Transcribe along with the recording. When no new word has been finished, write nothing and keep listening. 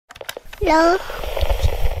Hello.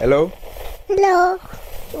 Hello? Hello.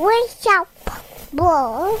 What's up,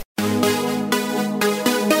 bro?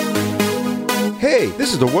 Hey,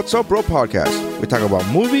 this is the What's Up Bro podcast. We talk about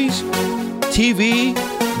movies, TV,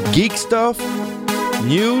 geek stuff,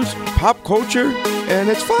 news, pop culture, and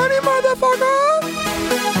it's funny, motherfucker!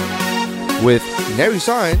 With Nary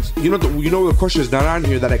Signs, you know the question is not on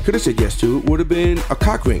here that I could have said yes to would have been a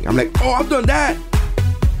cock ring. I'm like, oh, I've done that.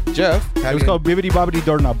 Jeff, It was called Bibbidi Bobbidi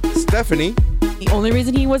Doorknob. Stephanie. The only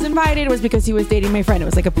reason he was invited was because he was dating my friend. It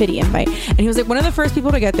was like a pity invite. And he was like one of the first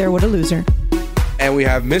people to get there. What a loser. And we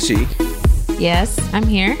have Missy Yes, I'm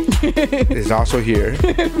here. is also here.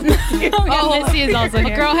 Missy is also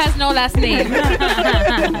here. A girl has no last name.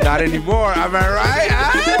 Not anymore, am I right?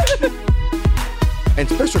 Huh? And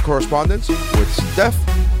special correspondence with Steph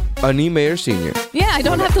Mayer Sr. Yeah, I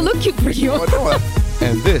don't have to look cute for you. Oh, no.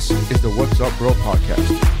 And this is the What's Up Bro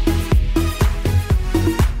podcast.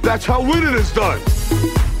 That's how winning is done.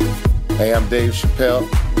 Hey, I'm Dave Chappelle,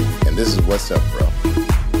 and this is What's Up, Bro.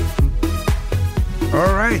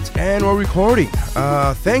 All right, and we're recording.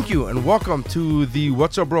 Thank you, and welcome to the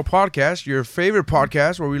What's Up Bro podcast, your favorite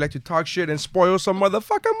podcast where we like to talk shit and spoil some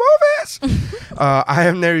motherfucking movies. I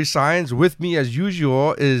am Nary Signs. With me, as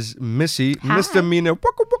usual, is Missy, Hi. Misdemeanor.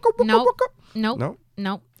 Nope.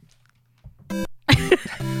 No?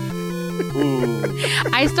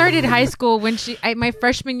 I started high school when my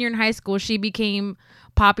freshman year in high school, she became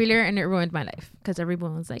popular and it ruined my life because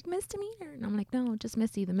everyone was like, misdemeanor. And I'm like, no, just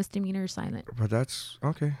Missy. The misdemeanor is silent. But that's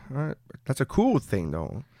okay. All right, that's a cool thing,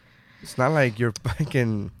 though. It's not like you're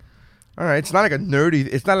fucking. All right, it's not like a nerdy.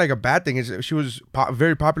 It's not like a bad thing. She was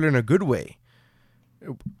very popular in a good way.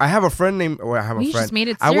 I have a friend named. Well, I have a You friend. just made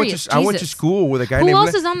it I went serious. to Jesus. school with a guy Who named.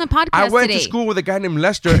 else is on the podcast I went today? to school with a guy named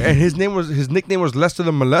Lester, and his nickname was Lester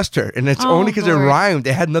the Molester, and it's Oh, only because it Lord. rhymed.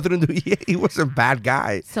 It had nothing to do. He was a bad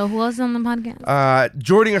guy. So who else is on the podcast?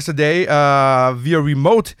 Joining us today via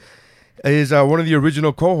remote is one of the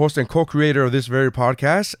original co-hosts and co-creator of this very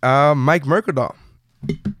podcast, Mike Mercadal.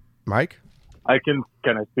 Mike? Can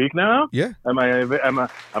I speak now? Yeah. Am I on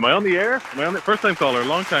the air? Am I on the first time caller,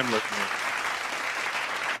 long time listener?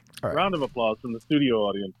 All right. Round of applause from the studio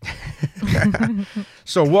audience.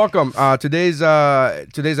 So welcome. Today's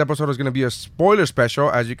episode is going to be a spoiler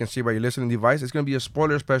special. As you can see by your listening device, it's going to be a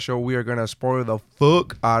spoiler special. We are going to spoil the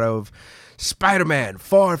fuck out of Spider-Man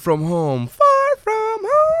Far From Home. Far From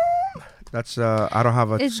Home. That's I don't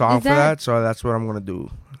have a song is for that, so that's what I'm going to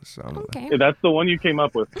do. So Okay. Yeah, that's the one you came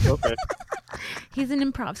up with. Okay. He's an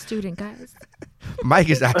improv student, guys. Mike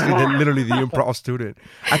is actually literally the improv student.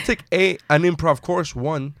 I took one improv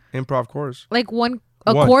course. Like a One.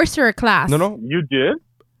 course or a class? No. You did?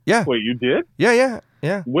 Yeah. Wait, you did? Yeah.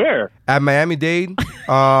 Where? At Miami-Dade.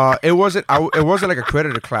 It wasn't like a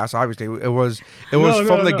accredited class, obviously. It was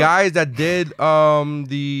from the guys that did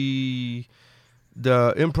the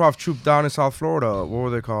improv troupe down in South Florida. What were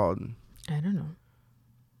they called? I don't know.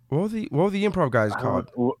 What were the improv guys called?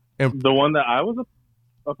 The one that I was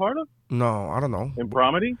a part of? No, I don't know.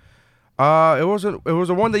 Impromedy? It was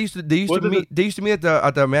the one they used to meet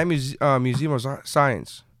at the Miami Museum of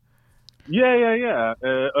Science. Yeah.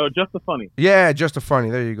 Just the funny. Yeah, Just the Funny.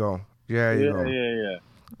 There you go. Yeah. Yeah.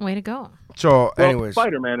 Way to go. So, Well, anyways,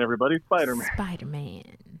 Spider-Man, everybody. Spider-Man.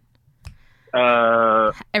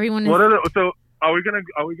 Everyone is... So are we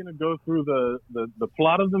gonna go through the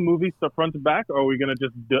plot of the movie front to back, or are we gonna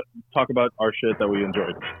just talk about our shit that we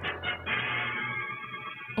enjoyed?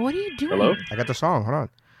 What are you doing? Hello? I got the song. Hold on.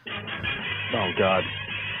 Oh God,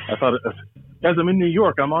 I thought, guys, I'm in New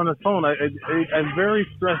York. I'm on the phone. I'm very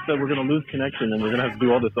stressed that we're gonna lose connection and we're gonna have to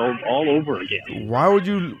do all this all over again. Why would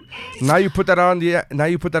you? Now you put that out in the. Now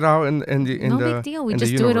you put that out in the. No big deal. We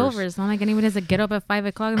just do it over. It's not like anyone has to get up at 5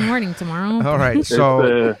 o'clock in the morning tomorrow. All right.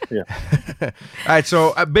 So. Yeah. All right.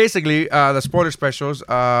 So basically, the spoiler specials.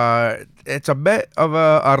 It's a bit of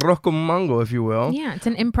a arroz con mango, if you will. Yeah, it's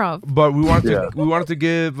an improv. But we wanted to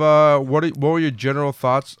give what were your general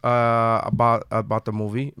thoughts about the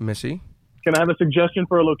movie, Missy? Can I have a suggestion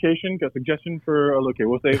for a location?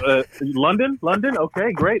 We'll say London.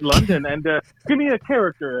 Okay, great, London. And give me a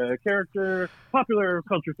character, popular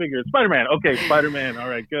culture figure. Spider-Man. Okay, Spider-Man. All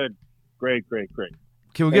right, good, great.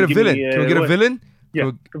 Can we get a villain? Can we get a villain?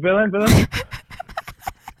 Yeah, villain.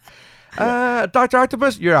 Dr.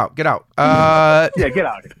 Octopus, you're out. Get out. Yeah, get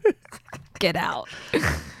out. Get out.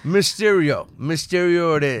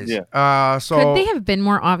 Mysterio it is. Yeah. So Could they have been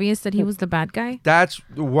more obvious that he was the bad guy? that's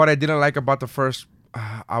what I didn't like about the first,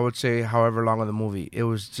 I would say, however long of the movie. It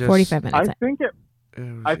was just 45 minutes. I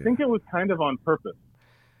think it was kind of on purpose.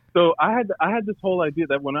 So I had this whole idea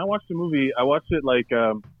that when I watched the movie, I watched it like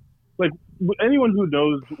like anyone who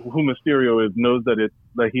knows who Mysterio is knows that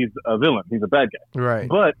he's a villain. He's a bad guy. Right.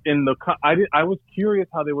 But I was curious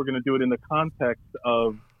how they were going to do it in the context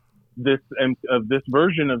of this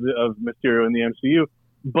version of Mysterio in the MCU.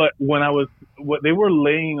 But what they were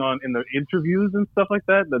laying on in the interviews and stuff like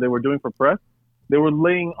that they were doing for press, they were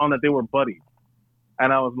laying on that they were buddies.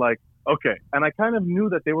 And I was like, okay. And I kind of knew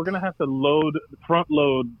that they were going to have to front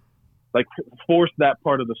load, like force that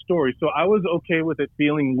part of the story. So I was okay with it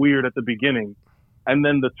feeling weird at the beginning, and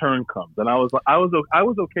then the turn comes. And I was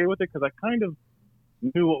okay with it because I kind of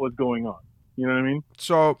knew what was going on. You know what I mean?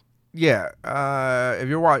 So yeah, if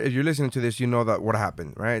you're listening to this, you know that what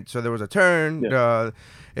happened, right? So there was a turn. Yeah.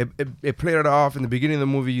 It played it off in the beginning of the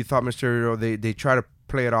movie. You thought Mysterio. They try to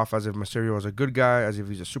play it off as if Mysterio was a good guy, as if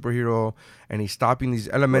he's a superhero, and he's stopping these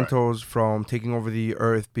elementals from taking over the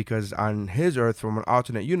Earth because on his Earth, from an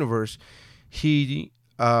alternate universe, he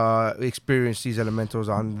experienced these elementals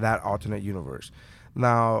on that alternate universe.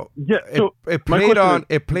 Now, yeah, so it played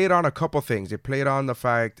on a couple things. It played on the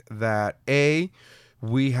fact that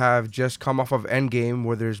we have just come off of Endgame,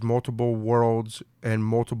 where there's multiple worlds and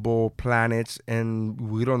multiple planets, and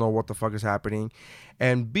we don't know what the fuck is happening,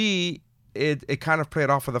 and B, it kind of played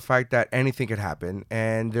off of the fact that anything could happen,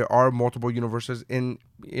 and there are multiple universes. In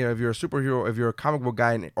if you're a superhero, if you're a comic book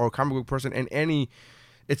guy or a comic book person,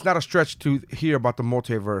 it's not a stretch to hear about the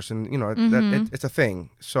multiverse, and it's a thing.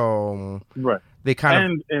 So right, they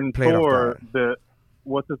kind of played Thor, off that.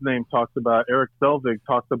 What's his name talks about, Eric Selvig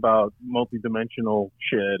talks about multidimensional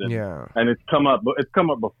shit, and it's come up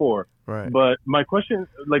before. Right. But my question,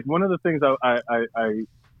 like one of the things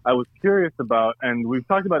I was curious about, and we've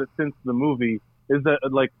talked about it since the movie, is that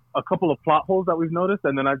like a couple of plot holes that we've noticed,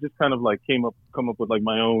 and then I just kind of like come up with like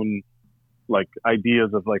my own like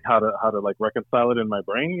ideas of like how to like reconcile it in my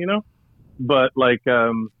brain, But like,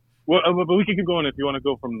 but we can keep going if you want to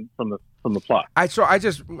go from the plot. It's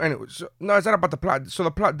not about the plot. So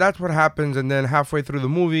the plot, that's what happens, and then halfway through the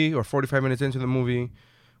movie, or 45 minutes into the movie,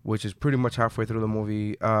 which is pretty much halfway through the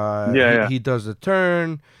movie, he does the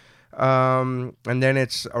turn. And then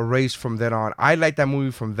it's a race from then on. I like that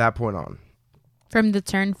movie from that point on. From the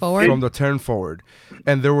turn forward? From the turn forward.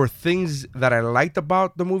 And there were things that I liked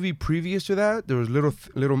about the movie previous to that. There was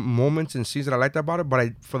little moments and scenes that I liked about it,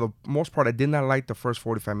 but for the most part, I did not like the first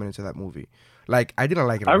 45 minutes of that movie. Like, I didn't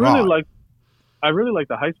like it at all. I really liked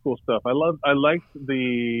the high school stuff. I liked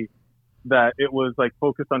that it was like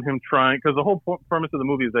focused on him trying, because the whole premise of the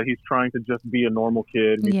movie is that he's trying to just be a normal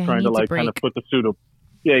kid. And he's trying to like kind of put the suit of,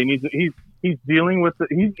 he's dealing with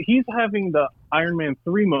he's having the Iron Man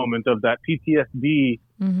 3 moment of that PTSD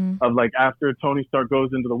of like after Tony Stark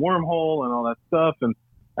goes into the wormhole and all that stuff,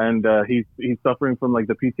 and he's suffering from like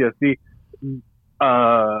the PTSD.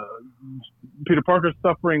 Peter Parker's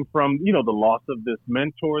suffering from the loss of this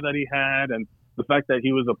mentor that he had, and the fact that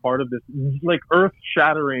he was a part of this like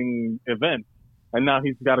earth-shattering event, and now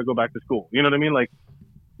he's got to go back to school. You know what I mean? Like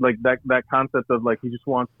that concept of like he just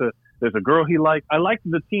wants to. There's a girl he liked. I liked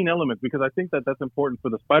the teen element because I think that that's important for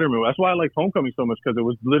the Spider-Man. That's why I liked Homecoming so much, because it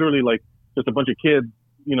was literally like just a bunch of kids.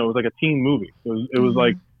 It was like a teen movie. It was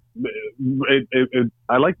like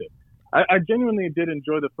I liked it. I genuinely did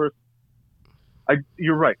enjoy the first.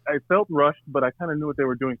 You're right. I felt rushed, but I kind of knew what they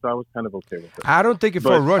were doing, so I was kind of okay with it. I don't think it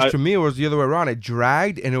felt rushed. To me, it was the other way around. It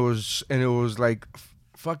dragged, and it was like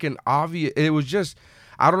fucking obvious. It was just.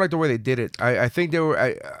 I don't like the way they did it. I think they were.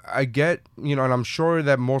 I get, and I'm sure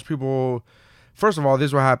that most people. First of all, this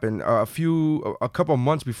is what happened. A couple of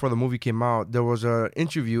months before the movie came out, there was an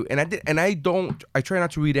interview, and I try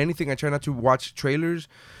not to read anything. I try not to watch trailers,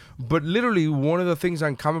 but literally one of the things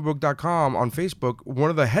on comicbook.com on Facebook,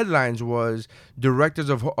 one of the headlines was directors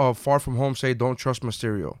of Far From Home say don't trust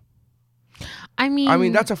Mysterio. I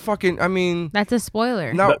mean that's a fucking. That's a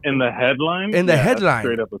spoiler. No, in the headline. In the headline.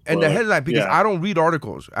 Straight up a spoiler. In the headline, because I don't read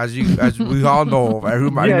articles, as we all know.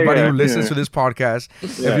 Everybody who listens to this podcast.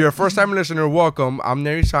 If you're a first-time listener, welcome. I'm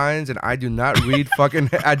Neri Science, and I do not read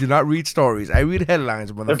I do not read stories. I read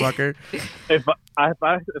headlines, motherfucker. If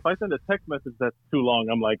I send a text message that's too long,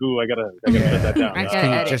 I'm like, ooh, I gotta shut that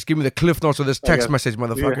down. Just give me the cliff notes of this text message,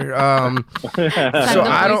 motherfucker. So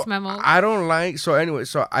I don't like. So anyway,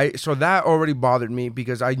 so that already bothered me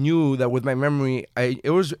because I knew that with my memory,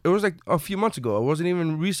 it was like a few months ago. It wasn't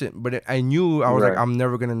even recent, but I knew I was like, I'm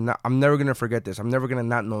never gonna forget this. I'm never gonna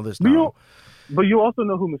not know this now. But you also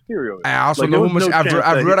know who Mysterio is. I also Like, know there who was no I've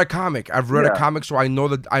chance read that a comic. I've read a Yeah. comic, so I know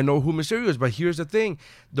who Mysterio is. But here's the thing: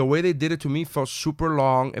 the way they did it to me felt super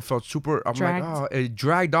long. It felt super. I'm Dragged. like, oh, it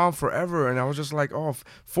dragged on forever, and I was just like, oh,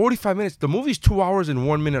 45 minutes. The movie's 2 hours and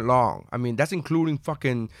 1 minute long. I mean, that's including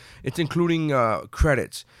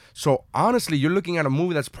credits. So honestly, you're looking at a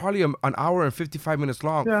movie that's probably an hour and 55 minutes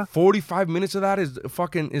long. Yeah. 45 minutes of that is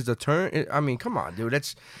the turn. I mean, come on, dude.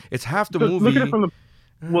 It's half the So movie. look at it from the.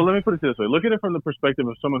 Well, let me put it this way. Look at it from the perspective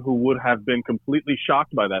of someone who would have been completely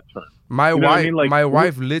shocked by that turn. My You know what I wife, mean? Like, my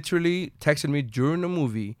wife literally texted me during the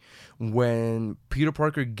movie when Peter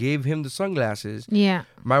Parker gave him the sunglasses. Yeah.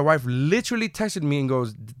 My wife literally texted me and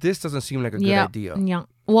goes, "This doesn't seem like a good Yeah. idea." Yeah.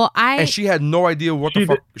 Well, And she had no idea what the She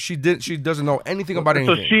fuck she did. She doesn't know anything about So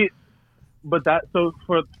anything.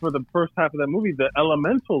 for the first half of that movie, the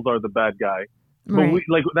elementals are the bad guy. But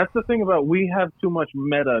Right. that's the thing about, we have too much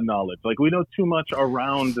meta knowledge. Like, we know too much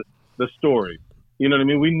around the story. You know what I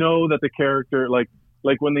mean? We know that the character, like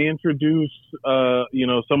when they introduce,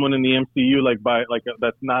 someone in the MCU,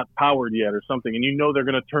 that's not powered yet or something, and they're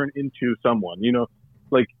going to turn into someone,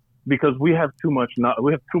 because we have too much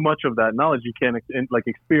of that knowledge. You can't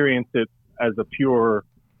experience it as a pure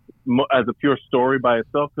story by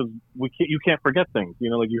itself, because you can't forget things. You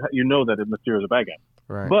know that Mysterio is a bad guy.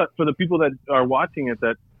 Right. But for the people that are watching it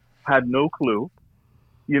that had no clue,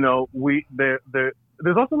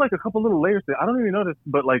 there's also like a couple little layers there. I don't even notice,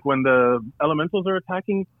 but like when the elementals are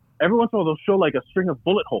attacking, every once in a while they'll show like a string of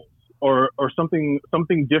bullet holes or something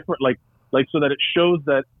different, like so that it shows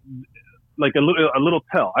that like a little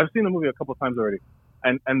tell. I've seen the movie a couple of times already,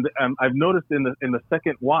 and I've noticed in the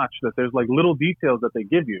second watch that there's like little details that they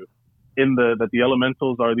give you that the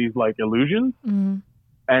elementals are these like illusions. Mm-hmm.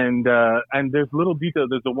 And there's little details.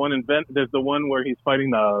 There's the one there's the one where he's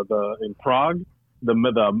fighting in Prague,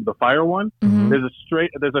 the fire one. Mm-hmm. There's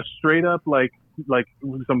a straight up like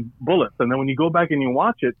some bullets, and then when you go back and you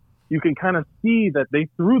watch it, you can kind of see that they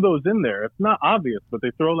threw those in there. It's not obvious, but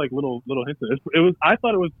they throw like little hints. I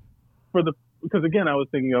thought it was because again, I was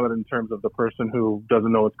thinking of it in terms of the person who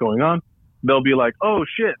doesn't know what's going on. They'll be like, oh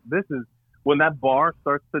shit, this is when that bar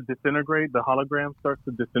starts to disintegrate. The hologram starts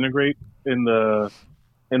to disintegrate in the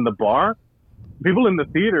bar. People in the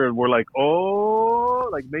theater were like, oh,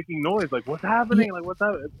 like making noise, like what's happening, like what's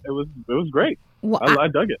happening. It was great. Well, I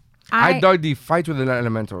dug it. I dug the fight with the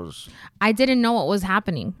elementals. I didn't know what was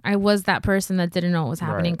happening. I was that person that didn't know what was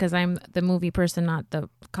happening Right. because I'm the movie person, not the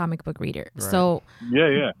comic book reader. Right. So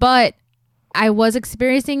Yeah. but I was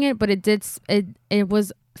experiencing it, but it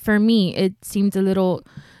was, for me, it seemed a little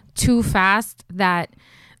too fast. That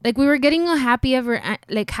like we were getting a happy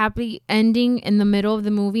ending in the middle of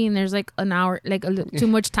the movie, and there's like an hour, like too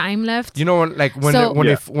much time left. You know when So-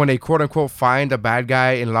 they quote unquote find a bad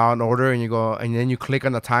guy in Law and Order, and you go and then you click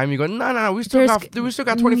on the time, you go no, we still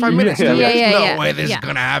got 25 minutes. Yeah. There's no Yeah. way this Yeah. is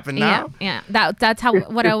gonna happen now. Yeah. That's how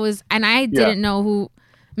what I was, and I didn't know who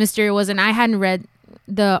Mysterio was, and I hadn't read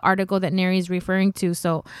the article that Neri's referring to,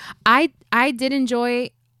 so I did enjoy.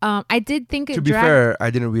 I did think it. To be fair, I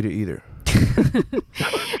didn't read it either.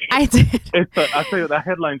 I did. I tell you, that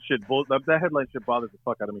headline shit bothers the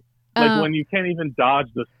fuck out of me. Like when you can't even dodge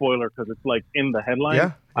the spoiler because it's like in the headline.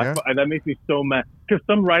 Yeah. That makes me so mad. Because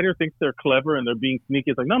some writer thinks they're clever and they're being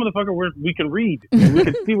sneaky. It's like, no, motherfucker, we can read. We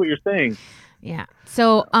can see what you're saying. Yeah.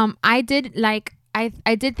 So I did I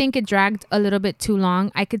did think it dragged a little bit too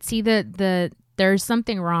long. I could see that there's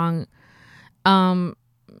something wrong.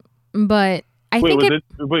 But I think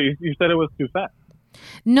Wait, you said it was too fast.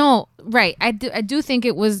 No, right. I do think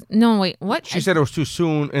it was. No, wait, what? She said it was too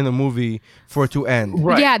soon in the movie for it to end.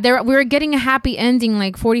 Right. Yeah, we were getting a happy ending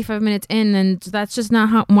like 45 minutes in, and that's just not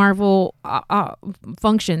how Marvel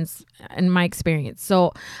functions in my experience.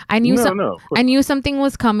 So I knew I knew something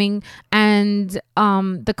was coming, and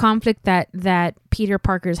the conflict that Peter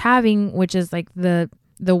Parker's having, which is like the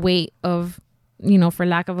weight of, for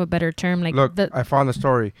lack of a better term, like look, I found the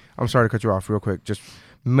story. I'm sorry to cut you off real quick. Just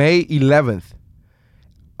May 11th.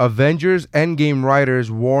 Avengers Endgame writers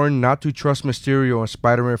warn not to trust Mysterio and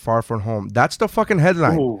Spider-Man Far From Home. That's the fucking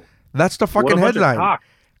headline. Ooh. That's the fucking What a bunch of headline. cock.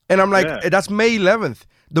 And I'm like, that's May 11th.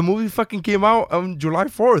 The movie fucking came out on July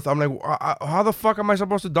 4th. I'm like, how the fuck am I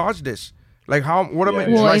supposed to dodge this? Like, what am I,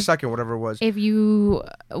 July 2nd, whatever it was. If you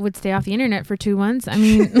would stay off the internet for 2 months, I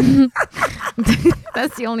mean,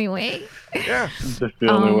 that's the only way. Yeah. That's the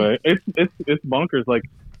only way. It's bonkers. Like,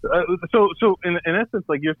 so in essence,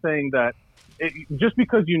 like you're saying that just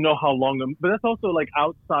because you know how long, but that's also like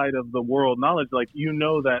outside of the world knowledge. Like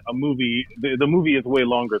that a movie, the movie is way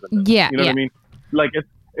longer than this. Yeah, you know what I mean. Like it's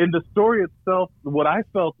in the story itself. What I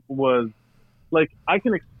felt was like I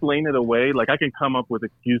can explain it away, like I can come up with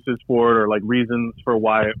excuses for it or like reasons for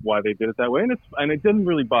why they did it that way, and it didn't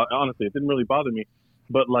really honestly, it didn't really bother me.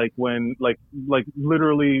 But like when like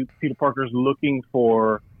literally Peter Parker's looking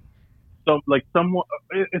for someone,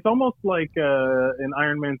 it's almost like in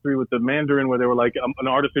Iron Man 3 with the Mandarin, where they were like an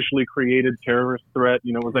artificially created terrorist threat.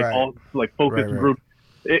 You know, it was like all like focus group.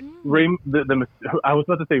 I was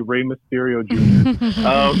about to say Rey Mysterio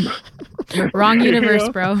Jr. Wrong universe,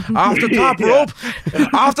 bro. Off the top rope.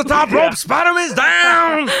 Off the top rope. Spider-Man's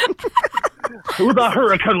down. Who the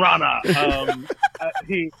Hurricane Rana?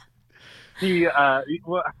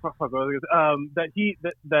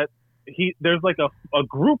 There's like a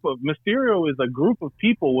group of Mysterio is a group of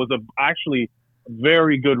people was actually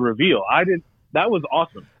very good reveal. That was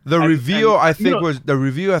awesome. The reveal I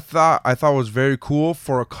thought was very cool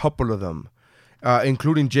for a couple of them,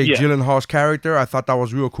 including Jake Gyllenhaal's character. I thought that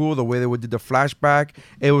was real cool. The way they did the flashback,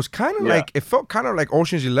 it was kind of like, it felt kind of like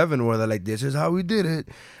Ocean's 11, where they're like, "This is how we did it."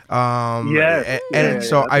 I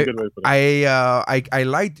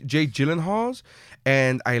liked Jake Gyllenhaal's.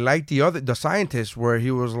 And I liked the scientist, where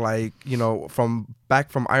he was like, you know, from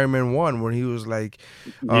Iron Man 1, where he was like,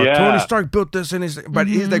 Tony Stark built this, and he's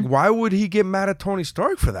like, why would he get mad at Tony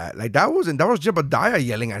Stark for that? Like that was Jebediah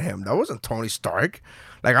yelling at him. That wasn't Tony Stark.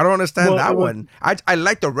 Like I don't understand that one. I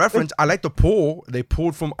like the reference. I like the pull. They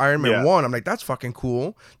pulled from Iron Man 1. I'm like, that's fucking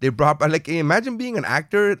cool. They brought, like, imagine being an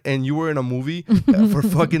actor and you were in a movie for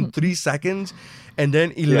fucking 3 seconds, and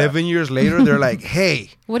then 11 years later they're like,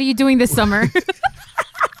 hey, what are you doing this summer?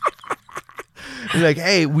 They're like,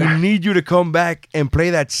 hey, we need you to come back and play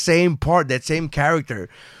that same part, that same character.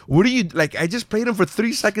 What do you like? I just played him for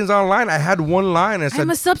 3 seconds online. I had one line. I said, I'm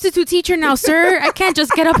a substitute teacher now, sir. I can't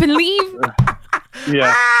just get up and leave.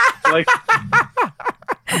 Yeah. Like,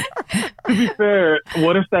 to be fair,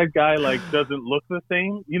 what if that guy like doesn't look the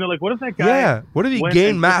same? You know, like what if that guy? Yeah. What if he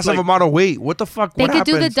gained massive amount of weight? What the fuck? They what could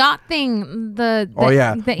happens? do the dot thing.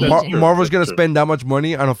 Marvel's gonna spend that much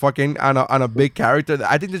money on a fucking on a big character.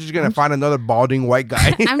 I think they're just gonna find another balding white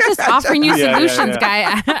guy. I'm just offering you solutions,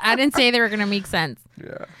 guy. I didn't say they were gonna make sense.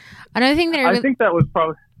 Yeah. Another thing that I think that was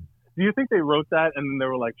probably. Do you think they wrote that and then they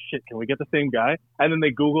were like, shit, can we get the same guy? And then they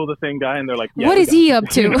Google the same guy and they're like, yeah, what is he up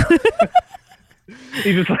to?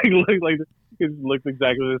 He just like he looks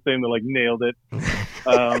exactly the same. They're like, nailed it.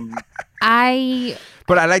 But I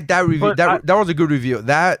like that review. That was a good review.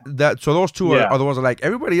 So those two are the ones I like.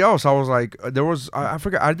 Everybody else, I was like, there was I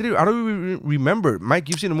forgot. I don't even remember. Mike,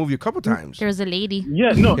 you've seen the movie a couple times. There was a lady.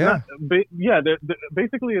 Yeah, no,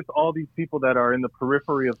 basically it's all these people that are in the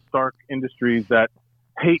periphery of Stark Industries that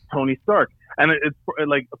hate Tony Stark, and it's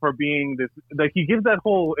like for being this, like he gives that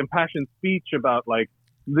whole impassioned speech about like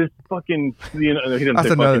this fucking, you know, he didn't say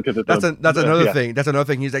fucking because that's another thing. That's another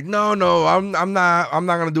thing. He's like, no, I'm not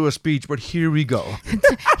gonna do a speech, but here we go.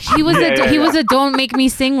 He was a don't make me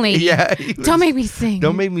sing lady. Yeah, don't make me sing.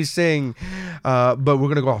 Don't make me sing. But we're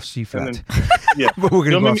gonna go off C flat. But we're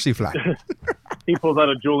gonna go off C flat. He pulls out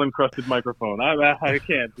a jewel encrusted microphone. I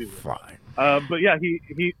can't do it. Fine. But yeah,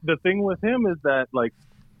 he the thing with him is that like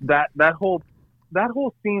that whole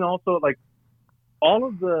scene also, like all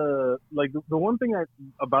of the, like the one thing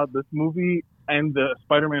about this movie and the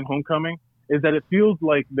Spider-Man Homecoming is that it feels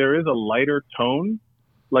like there is a lighter tone.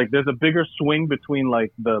 Like there's a bigger swing between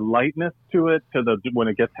like the lightness to it when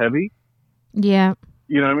it gets heavy. Yeah.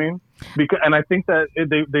 You know what I mean? And I think that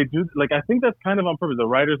they do, like, I think that's kind of on purpose. The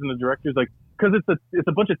writers and the directors, like, because it's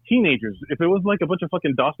a bunch of teenagers. If it was like a bunch of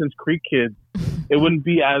fucking Dawson's Creek kids, it wouldn't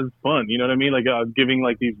be as fun. You know what I mean? Like giving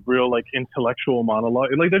like these real like intellectual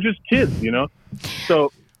monologues. Like they're just kids, you know.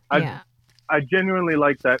 So I genuinely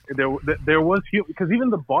like that. There was, because even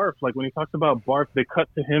the barf, like when he talks about barf, they cut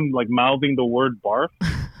to him like mouthing the word barf.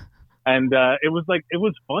 And it was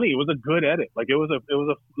funny. It was a good edit. Like it was a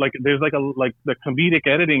like there's like the comedic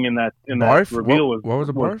editing in that reveal was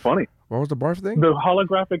funny. What was the barf thing? The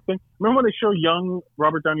holographic thing. Remember when they show young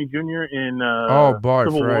Robert Downey Jr. in barf,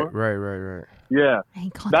 Civil War? Right. Yeah,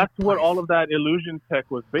 that's what all of that illusion tech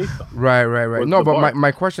was based on. Right. No, but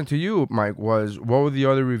my question to you, Mike, was what were the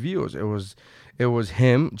other reveals? It was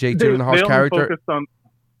him, Jake Gyllenhaal's character.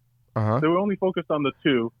 They were only focused on the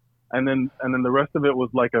two. And then the rest of it was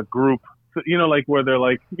like a group, you know, like where they're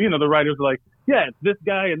like, you know, the writers are like, yeah, it's this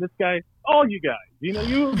guy and this guy, all you guys, you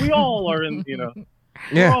know, we all are in, you know,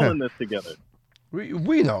 we're all in this together.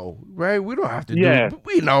 We know, right? We don't have to do it.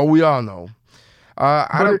 We know, we all know. But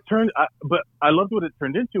I loved what it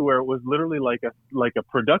turned into, where it was literally like a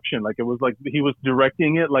production, like it was like he was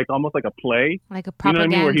directing it, like almost like a play, like a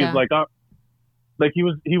propaganda. You know what I mean? Where he was like, Like he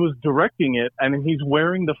was directing it, and he's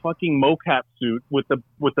wearing the fucking mocap suit with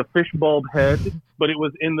the fish bulb head, but it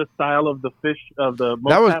was in the style of the fish of the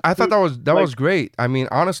mocap. I thought that was great. I mean,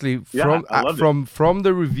 honestly, from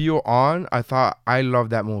the reveal on, I thought I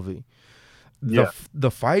loved that movie.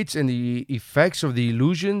 The fights and the effects of the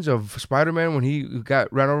illusions of Spider-Man when he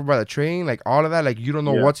got ran over by the train, like all of that, like you don't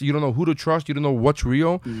know you don't know who to trust, you don't know what's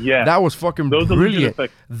real. Yeah, that was fucking brilliant.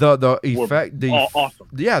 The awesome.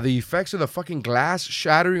 Yeah, the effects of the fucking glass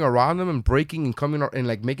shattering around him and breaking and coming and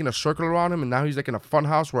like making a circle around him, and now he's like in a fun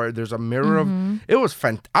house where there's a mirror of. It was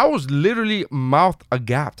I was literally mouth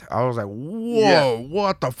agape. I was like, whoa,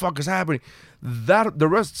 what the fuck is happening?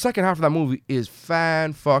 Second half of that movie is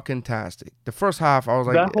fan-fucking-tastic. The first half, I was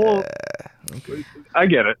like, okay. I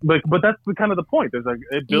get it, but that's kind of the point. There's like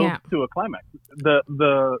it builds to a climax.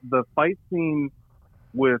 The fight scene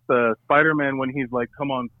with Spider-Man when he's like,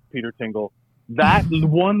 "Come on, Peter Tingle," that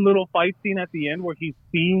one little fight scene at the end where he's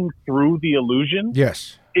seeing through the illusion,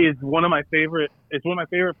 is one of my favorite. It's one of my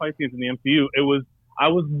favorite fight scenes in the MCU. I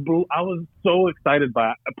was so excited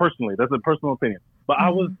by it. Personally. That's a personal opinion. But I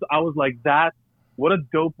was like, that's what a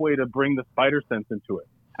dope way to bring the spider sense into it,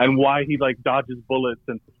 and why he like dodges bullets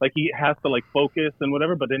and like he has to like focus and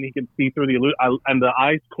whatever, but then he can see through the illusion and the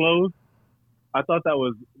eyes closed. I thought that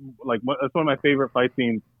was like that's one of my favorite fight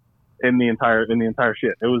scenes in the entire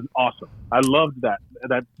shit. It was awesome. I loved that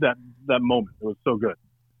moment. It was so good.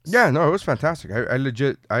 Yeah, no, it was fantastic. I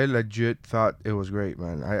legit thought it was great,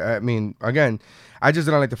 man. I mean, again, I just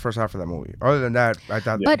didn't like the first half of that movie. Other than that, I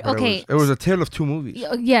thought it was a tale of two movies.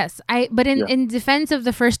 Yes, but in defense of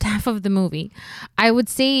the first half of the movie, I would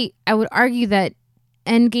argue that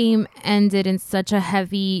Endgame ended in such a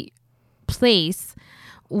heavy place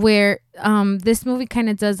where this movie kind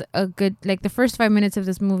of does a good, like the first 5 minutes of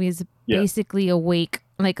this movie is basically awake,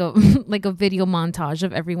 like a video montage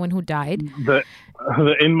of everyone who died. The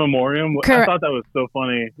in memoriam. Correct. I thought that was so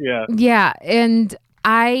funny. Yeah. Yeah, and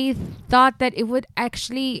I thought that it would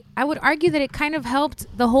actually, I would argue that it kind of helped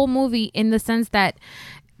the whole movie in the sense that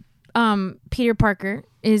Peter Parker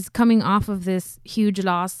is coming off of this huge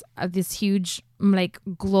loss of this huge like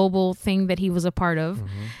global thing that he was a part of.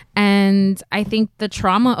 And I think the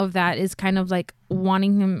trauma of that is kind of like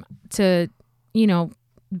wanting him to,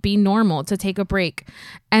 be normal, to take a break.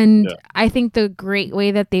 And I think the great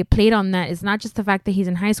way that they played on that is not just the fact that he's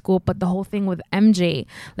in high school, but the whole thing with MJ.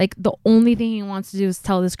 Like the only thing he wants to do is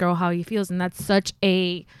tell this girl how he feels, and that's such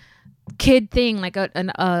a kid thing, like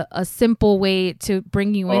a simple way to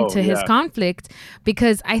bring you into his conflict,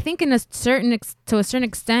 because I think to a certain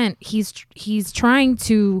extent he's trying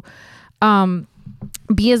to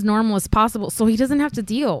be as normal as possible, so he doesn't have to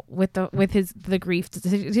deal with the grief.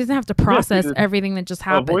 He doesn't have to process everything that just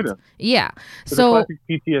happened. It's a classic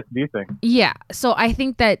PTSD thing. So I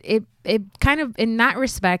think that it kind of, in that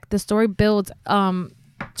respect, the story builds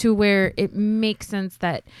to where it makes sense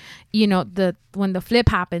that when the flip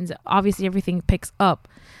happens, obviously everything picks up.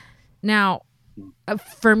 Now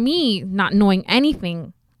for me, not knowing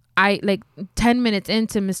anything, I like 10 minutes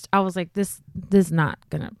into I was like, this is not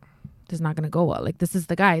gonna go well. Like, this is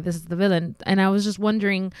the guy, this is the villain. And I was just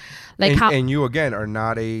wondering, like, how. And you again are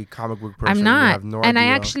not a comic book person. I'm not. You have no and idea.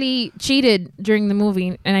 I actually cheated during the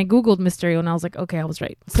movie, and I Googled Mysterio, and I was like, okay, I was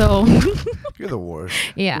right. So. You're the worst.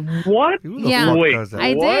 Yeah. What? Yeah. Wait.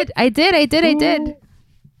 I did.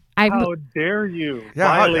 How dare you?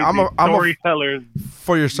 Yeah, I'm storytellers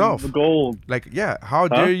for yourself. Gold. Like, yeah, how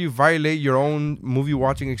dare you violate your own movie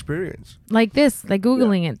watching experience? Like this, like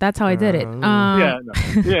Googling it. That's how I did it. Yeah.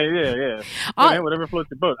 Whatever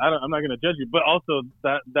floats your boat. I'm not gonna judge you, but also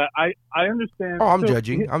that I understand. Oh, I'm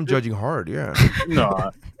judging. I'm judging hard. Yeah.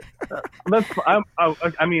 No,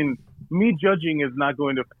 I mean, me judging is not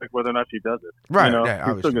going to affect whether or not she does it. Right.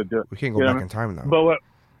 Yeah. We're still gonna do it. We can't go back in time now. But what?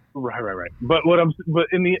 Right. But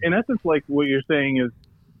in essence, like what you're saying is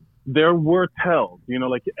there were tells,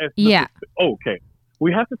 like okay,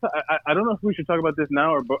 we have to. I don't know if we should talk about this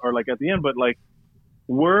now or like at the end, but like,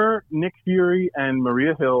 were Nick Fury and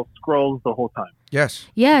Maria Hill Skrulls the whole time?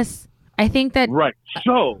 Yes, I think that. Right.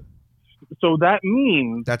 So that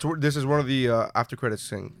means this is one of the after credits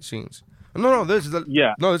scenes. No, this is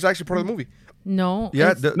No, this is actually part of the movie. No.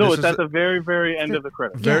 Yeah. It's at the very, very end of the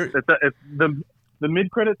credits. It's the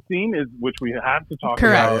mid-credit scene is, which we have to talk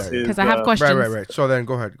about. Because I have questions. Right. So then,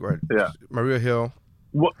 go ahead. Yeah. Maria Hill.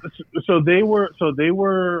 So they were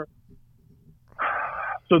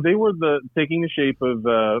the taking the shape of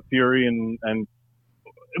Fury and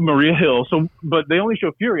Maria Hill. So, but they only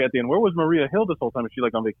show Fury at the end. Where was Maria Hill this whole time? Is she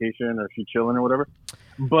like on vacation or is she chilling or whatever?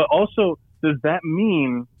 But also, does that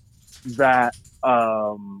mean that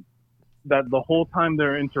that the whole time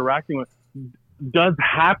they're interacting with? does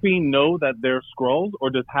Happy know that they're Skrulls, or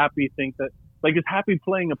does Happy think that, like, is Happy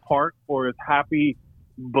playing a part, or is Happy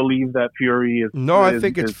believe that Fury is? No, I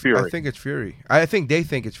think it's Fury. I think it's Fury. I think they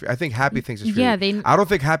think it's. I think Happy thinks it's Fury. Yeah, I don't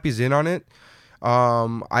think Happy's in on it. I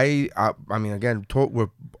mean, again, we're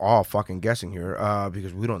all fucking guessing here,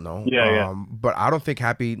 because we don't know. Yeah. But I don't think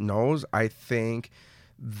Happy knows. I think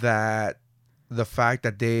that the fact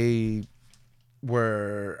that they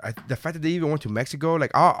even went to Mexico,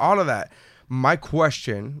 like all of that. My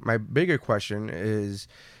bigger question is,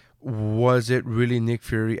 was it really Nick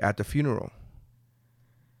Fury at the funeral?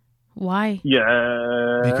 Why?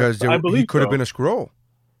 Yeah, Because he could have been a Skrull.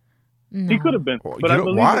 No. He could have been. Well, But I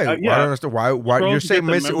believe why? I I don't understand why. Skrulls You're saying get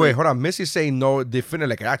the Missy? memory. Wait, hold on. Missy's saying no. Definitely,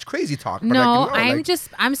 like that's crazy talk. But No, like,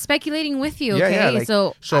 I'm speculating with you. Yeah, Okay, yeah, like,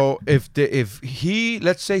 so if he,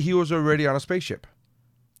 let's say he was already on a spaceship.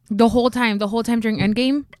 the whole time during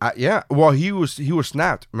Endgame. Yeah. Well, he was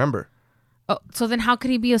snapped. Remember? Oh, so then how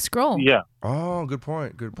could he be a Skrull? Yeah, Oh, good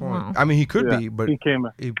point. Wow. I mean, he could Yeah, be, but he came.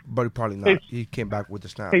 but probably not. Hey, He came back with the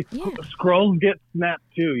snap. Hey, Yeah. Skrulls get snapped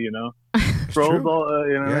too. You know, Skrulls true. all.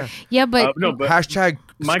 You know, Yeah. Yeah, but no, but Hashtag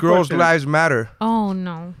my Skrulls question is- Lives Matter. oh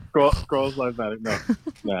no. Skrulls lives matter.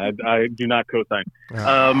 No, I do not co-sign.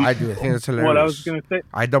 I do. I think it's hilarious. What I was gonna say.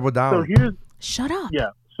 I double So down. here's Shut up. yeah.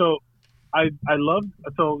 So I love.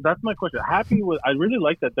 So that's my question. Happy was. I really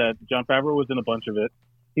like that Jon Favreau was in a bunch of it.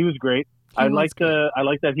 He was great. I like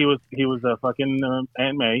that he was a fucking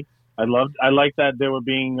Aunt May. I like that they were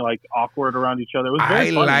being like awkward around each other. It was very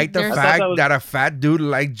I funny. like the There's- fact was- that a fat dude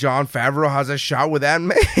like Jon Favreau has a shot with Aunt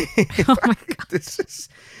May. Oh my God. This is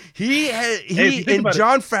he if you think and about it-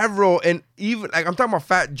 Jon Favreau, and even like I'm talking about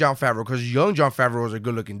fat Jon Favreau because young Jon Favreau is a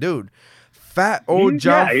good looking dude. Fat old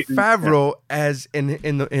Jon Favreau, as in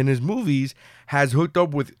his movies, has hooked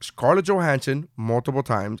up with Scarlett Johansson multiple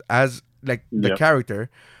times as like the Yep. character.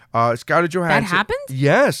 Scarlett Johansson. happened?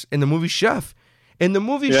 Yes, in the movie Chef. In the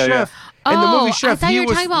movie Yeah, Chef. yeah. In the movie Oh, Chef, I thought he you were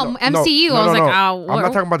was talking about no, MCU. No, I was no, like, no. I'm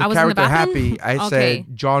not talking about I the was in the character bathroom? Happy. I Okay.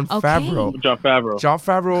 said Jon Okay. Favreau. Jon Favreau. Jon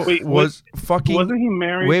Favreau Wait, was fucking. Wasn't he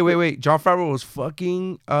married? Wait. Jon Favreau was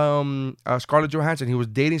fucking Scarlett Johansson. He was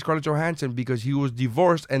dating Scarlett Johansson because he was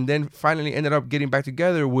divorced and then finally ended up getting back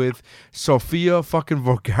together with Sofia fucking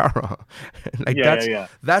Vergara. Like Yeah.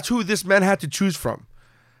 that's who this man had to choose from.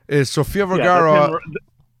 Is Sofia Yeah, Vergara. that's him.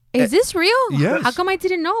 Is this real? Yes. How come I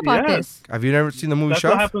didn't know about Yes. this? Have you never seen the movie That's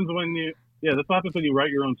Chef? what happens when you. Yeah, that's what happens when you write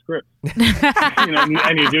your own script. You know,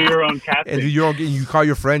 and you do your own casting. And you call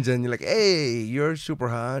your friends and you're like, hey, you're super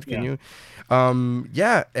hot. Can you?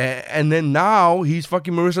 And then now he's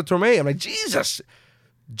fucking Marissa Tomei. I'm like, Jesus,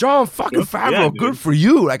 Jon fucking Good- Favreau, yeah, dude. good for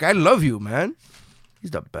you. Like, I love you, man.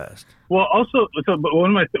 He's the best. Well, also, but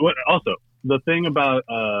also the thing about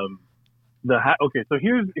okay, so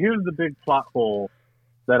here's the big plot hole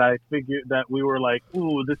that I figured that we were like,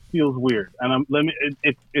 ooh, this feels weird, and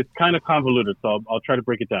it's kind of convoluted, so I'll try to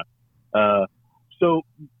break it down. So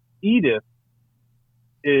Edith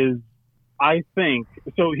is, I think,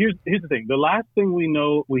 so here's the thing. The last thing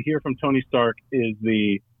we hear from Tony Stark is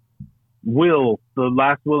the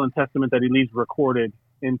last will and testament that he leaves recorded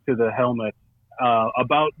into the helmet.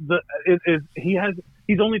 About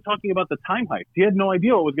he's only talking about the time heist. He had no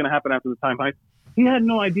idea what was going to happen after the time heist. He had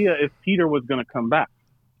no idea if Peter was going to come back.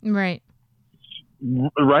 Right.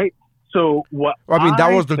 Right. So what? Well, I mean,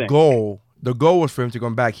 that was the think- goal. The goal was for him to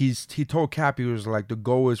come back. He told Cap, he was like, the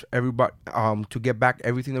goal is everybody to get back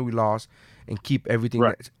everything that we lost and keep everything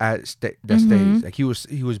Right. that Mm-hmm. stays. Like he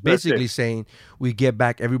was basically it. saying, we get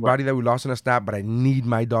back everybody that we lost in a snap, but I need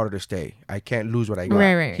my daughter to stay. I can't lose what I got.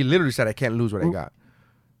 Right. He literally said, I can't lose what I got.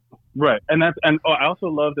 Right, and I also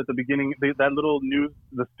loved at the beginning that little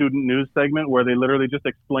the student news segment where they literally just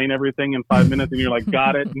explain everything in 5 minutes, and you're like,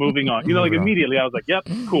 got it, moving on. You know, like immediately I was like, yep,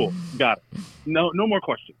 cool, got it. No more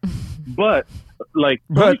questions. But like,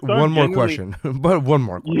 Tony But Stark one more genuinely- question.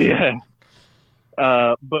 Yeah.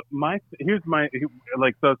 But here's my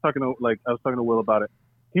like. So I was talking to Will about it.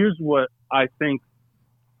 Here's what I think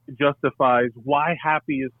justifies why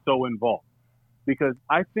Happy is so involved, because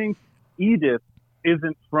I think Edith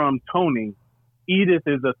isn't from Tony. Edith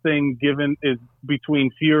is a thing is between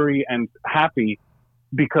Fury and Happy,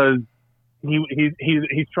 because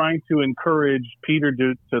he's trying to encourage Peter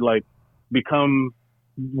to like become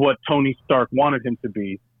what Tony Stark wanted him to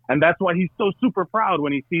be. And that's why he's so super proud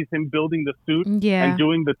when he sees him building the suit Yeah. and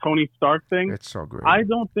doing the Tony Stark thing. It's so great. I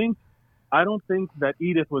don't think that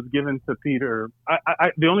Edith was given to Peter.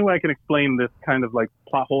 The only way I can explain this kind of like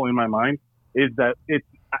plot hole in my mind is that it's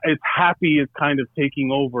Happy is kind of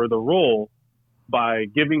taking over the role by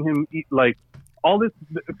giving him like all this.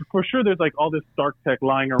 For sure, there's like all this Stark tech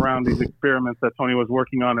lying around, these experiments that Tony was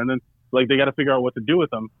working on, and then Like they got to figure out what to do with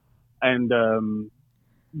them, and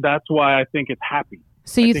that's why I think it's Happy.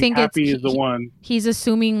 So you think Happy is the one? He's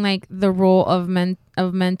assuming like the role of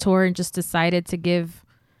mentor and just decided to give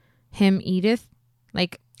him Edith,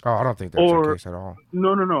 like. Oh, I don't think that's the case at all.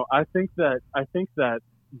 No. I think that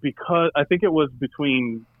because I think it was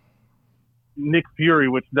between Nick Fury,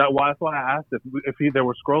 that's why I asked if there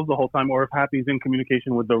were scrolls the whole time, or if Happy's in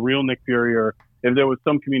communication with the real Nick Fury, or if there was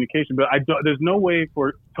some communication. But there's no way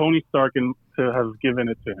for Tony Stark to have given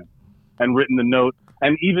it to him and written the note.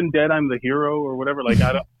 And even Dead, I'm the hero or whatever. Like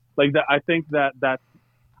I don't like that. I think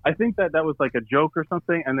that was like a joke or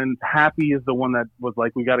something. And then Happy is the one that was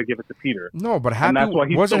like, we got to give it to Peter. No, but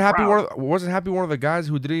Happy wasn't Happy. Wasn't Happy one of the guys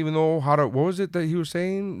who didn't even know how to? What was it that he was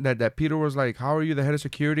saying that Peter was like, how are you the head of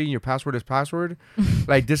security and your password is password?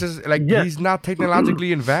 Like this is like he's not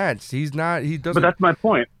technologically advanced. He's not. He doesn't. But that's my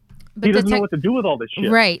point. But he doesn't know what to do with all this shit.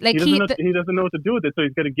 Right. Like he doesn't know what to do with it, so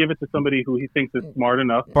he's got to give it to somebody who he thinks is smart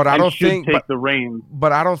enough. But I don't think take the reins.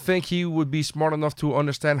 But I don't think he would be smart enough to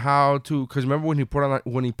understand how to. Because remember when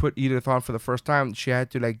he put Edith on for the first time, she had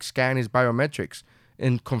to like scan his biometrics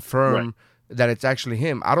and confirm that it's actually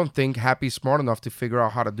him. I don't think Happy's smart enough to figure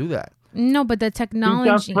out how to do that. No, but the technology.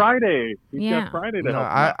 He's got Friday. He's got Friday to help.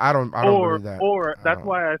 I don't believe that. Or that's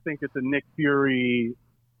why I think it's a Nick Fury.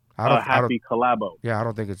 Happy collabo. Yeah, I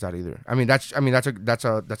don't think it's that either. I mean, that's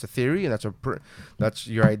a theory, and that's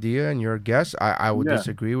your idea and your guess. I would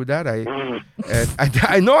disagree with that.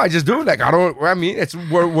 I know. I just do it. Like I don't. I mean,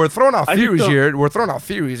 we're throwing out theories here. We're throwing out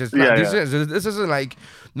theories. It's not, this isn't like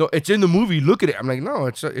no. It's in the movie. Look at it. I'm like no.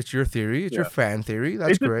 It's your theory. It's your fan theory.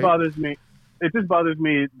 That's great. It just bothers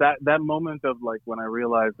me that moment of like when I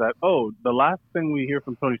realized that the last thing we hear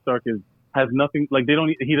from Tony Stark has nothing. Like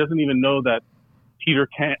he doesn't even know that Peter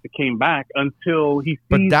came back until he sees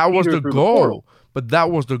But that was Peter the through goal. But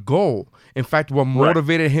that was the goal. In fact, what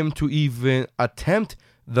motivated him to even attempt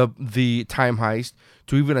the time heist,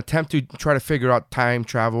 to even attempt to try to figure out time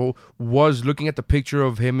travel, was looking at the picture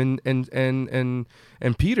of him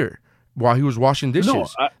and Peter while he was washing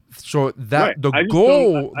dishes. So that the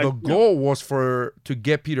goal was to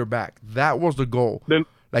get Peter back. That was the goal. Then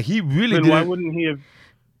he really did. Why wouldn't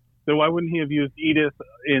he have used Edith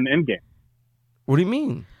in Endgame? What do you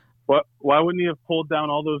mean? Why wouldn't he have pulled down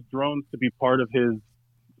all those drones to be part of his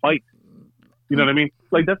fight? You know what I mean?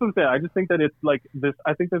 Like that's what I'm saying. I just think that it's like this.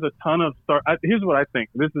 I think there's a ton of here's what I think.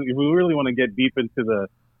 This is if we really want to get deep into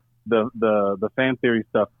the fan theory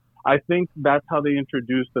stuff. I think that's how they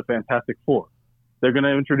introduced the Fantastic Four. They're going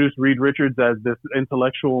to introduce Reed Richards as this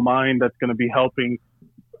intellectual mind that's going to be helping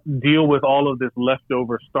deal with all of this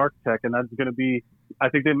leftover Stark tech, and that's going to be. I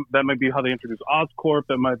think that might be how they introduce Oscorp.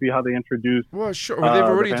 That might be how they introduce. Well, sure. Well, they've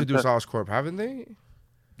already introduced Oscorp, haven't they?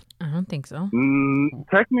 I don't think so.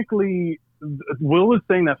 Technically, Will was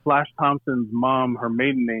saying that Flash Thompson's mom, her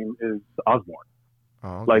maiden name is Osborn. Oh,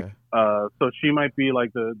 okay. Like, so she might be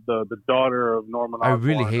like the daughter of Norman Osborn. I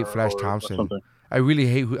really hate Flash Thompson. I really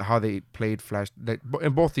hate how they played Flash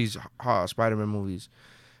in both these Spider-Man movies.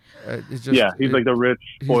 It's just, he's like the rich,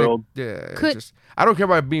 spoiled. I don't care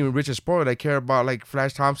about being rich and spoiled. I care about like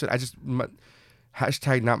Flash Thompson.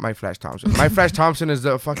 Hashtag not my Flash Thompson. My Flash Thompson is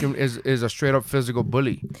is a straight up physical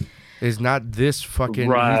bully. Is not this fucking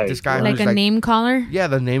this guy like who's a name caller. Yeah,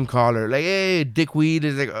 the name caller. Like, hey, dickweed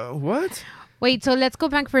is like what? Wait, so let's go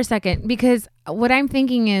back for a second because what I'm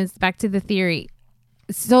thinking is back to the theory.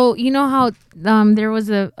 So you know how there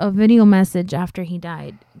was a video message after he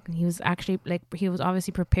died. He was actually he was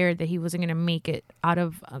obviously prepared that he wasn't going to make it out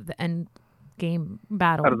of the end game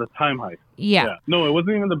battle. Out of the time heist. Yeah. No, it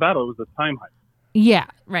wasn't even the battle. It was the time heist. Yeah,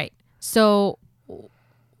 right. So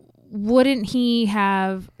wouldn't he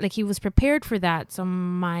have he was prepared for that? So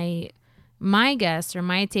my guess or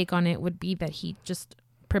my take on it would be that he just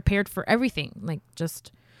prepared for everything.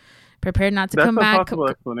 Just prepared not to come back. That's a possible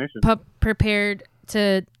explanation. Prepared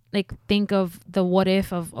to think of the what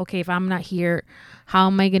if of if I'm not here, how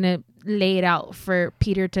am I gonna lay it out for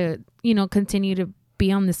Peter to continue to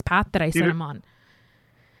be on this path that I set him on.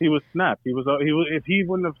 He was snapped. He was if he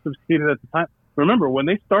wouldn't have succeeded at the time. Remember, when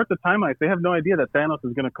they start the time heist, they have no idea that Thanos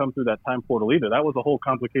is going to come through that time portal either. That was a whole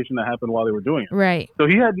complication that happened while they were doing it. Right. So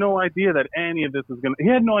he had no idea that any of this was going to... He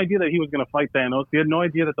had no idea that he was going to fight Thanos. He had no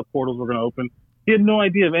idea that the portals were going to open. He had no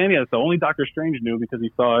idea of any of this. Only Doctor Strange knew because he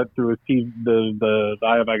saw it through his the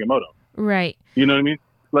Eye of Agamotto. Right. You know what I mean?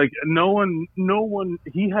 Like, no one...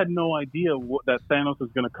 He had no idea that Thanos was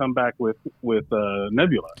going to come back with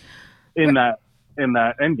Nebula in that in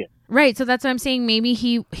that Endgame. Right. So that's what I'm saying.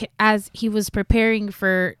 Maybe as he was preparing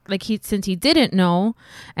for, like, since he didn't know,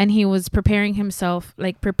 and he was preparing himself,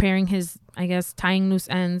 like preparing his, I guess, tying loose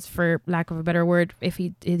ends, for lack of a better word, if he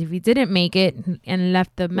didn't make it and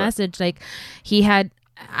left the message, like he had,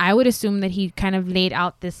 I would assume that he kind of laid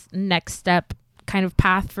out this next step kind of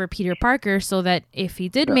path for Peter Parker, so that if he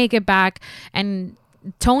did make it back and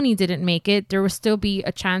Tony didn't make it, there would still be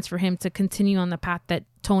a chance for him to continue on the path that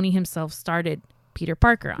Tony himself started Peter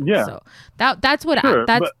Parker on. Yeah. So that's what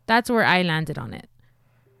that's where I landed on it.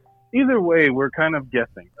 Either way, we're kind of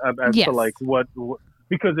guessing as to like what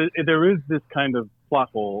because there is this kind of plot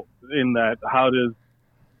hole in that. How does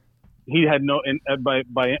he had no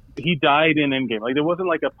he died in Endgame, like there wasn't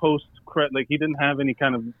like a post credit, like he didn't have any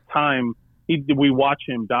kind of time. We watch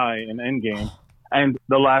him die in Endgame, and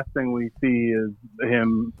the last thing we see is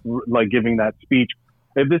him like giving that speech.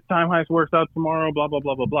 If this time heist works out tomorrow, blah blah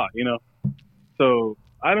blah blah blah. You know. So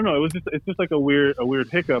I don't know. It's just like a weird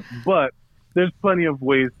hiccup, but there's plenty of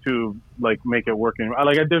ways to like make it work.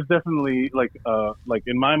 There's definitely like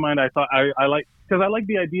in my mind, I thought I like, because I like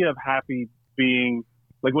the idea of Happy being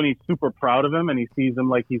like when he's super proud of him and he sees him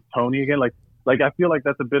like he's Tony again. Like I feel like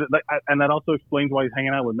that's a bit like, and that also explains why he's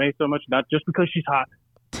hanging out with May so much. Not just because she's hot,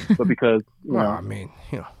 but because I mean,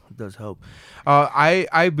 it does help.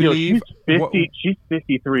 I believe she's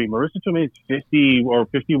 53. Marissa Tomei is 50 or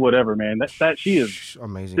 50 whatever, man. That she is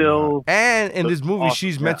amazing. Still, and in this movie, awesome.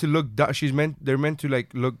 she's meant to look. They're meant to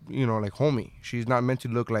like look, like homey. She's not meant to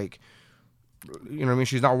look like, what I mean.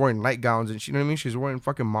 She's not wearing nightgowns and what I mean. She's wearing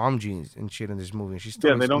fucking mom jeans and shit in this movie. She's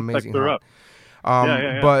still they don't amazing. Sex her up.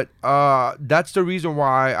 But that's the reason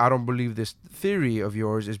why I don't believe this theory of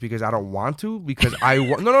yours, is because I don't want to, because I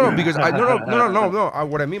what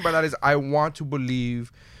I mean by that is I want to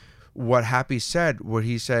believe what Happy said, where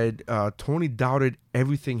he said Tony doubted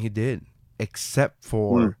everything he did except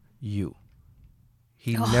for you.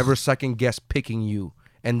 He never second guessed picking you,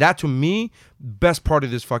 and that to me, best part of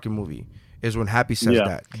this fucking movie is when Happy says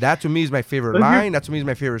that. That to me is my favorite line. That to me is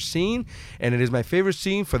my favorite scene. And it is my favorite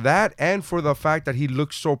scene for that, and for the fact that he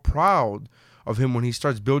looks so proud of him when he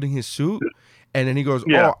starts building his suit. And then he goes,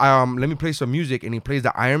 let me play some music. And he plays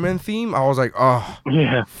the Iron Man theme. I was like,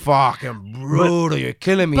 fucking brutal. You're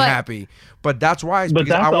killing me, Happy. But that's why. It's because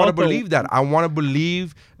I want to believe that. I want to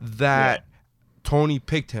believe that Tony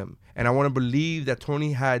picked him. And I want to believe that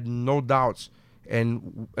Tony had no doubts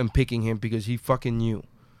in picking him, because he fucking knew.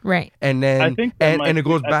 Right. And then and it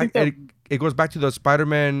goes back it goes back to the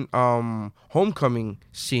Spider-Man Homecoming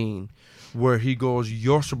scene where he goes,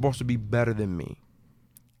 "You're supposed to be better than me."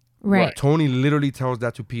 Right. Tony literally tells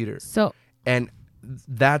that to Peter. So, and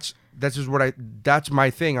that's my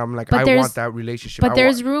thing. I'm like, I want that relationship. But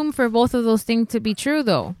there's room for both of those things to be true,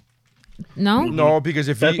 though. No, because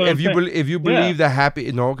if you believe that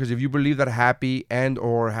Happy, because if you believe that Happy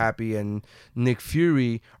and Nick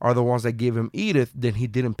Fury are the ones that gave him Edith, then he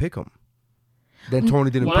didn't pick him. Then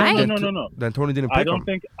Tony didn't pick him. No. Then Tony didn't pick him.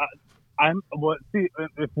 I don't think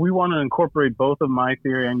if we want to incorporate both of my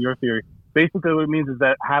theory and your theory, basically what it means is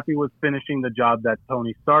that Happy was finishing the job that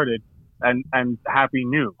Tony started, and Happy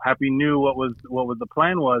knew what the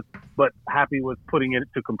plan was, but Happy was putting it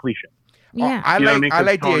to completion. Yeah, I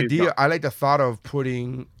like the idea. I like the thought of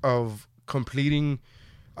completing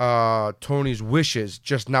Tony's wishes,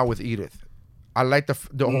 just not with Edith. I like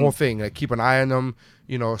the whole thing. Like, keep an eye on them,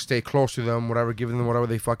 stay close to them, whatever, giving them whatever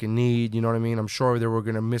they fucking need. You know what I mean? I'm sure they were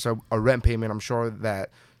gonna miss a rent payment. I'm sure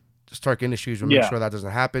that Stark Industries will make sure that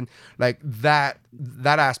doesn't happen. Like that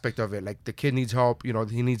aspect of it. Like, the kid needs help.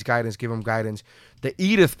 He needs guidance. Give him guidance. The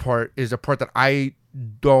Edith part is the part that I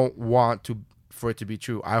don't want for it to be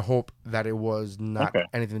true. I hope that it was not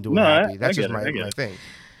anything to do with Happy. That's just my thing.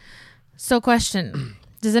 So, question: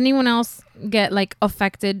 does anyone else get like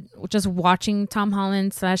affected just watching Tom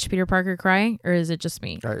Holland / Peter Parker cry, or is it just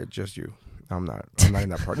me? Just you. I'm not in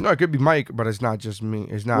that part. No, it could be Mike, but it's not just me.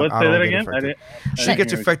 It's not. Let's say that again. She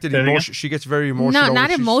gets affected emotionally. She gets very emotional.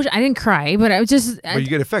 Not emotional. I didn't cry, but I was just. But you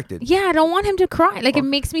get affected. Yeah, I don't want him to cry. Like, it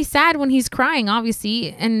makes me sad when he's crying,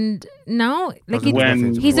 obviously, and no, like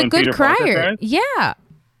he's a good crier. Yeah.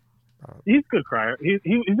 He's a good crier. He's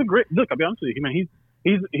a great. Look, I'll be honest with you, man.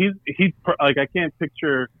 He's like, I can't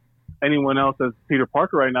picture anyone else as Peter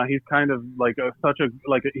Parker right now. He's kind of like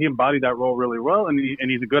he embodied that role really well, and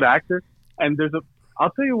he's a good actor. And I'll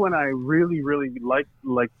tell you when I really, really like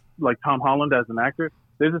Tom Holland as an actor.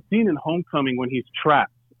 There's a scene in Homecoming when he's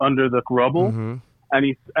trapped under the rubble, and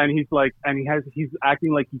he's acting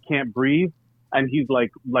like he can't breathe, and he's like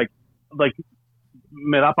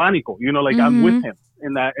me da pánico, I'm with him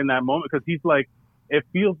in that moment, because he's like, it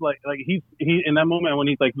feels like he in that moment when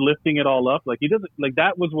he's like lifting it all up, like he doesn't like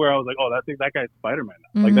that was where I was like, oh, that guy's Spider-Man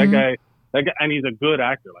now. Like that guy, and he's a good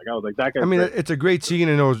actor. Like I was like, that guy. I mean, it's a great scene,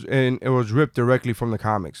 and it was ripped directly from the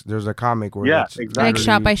comics. There's a comic where exactly. Like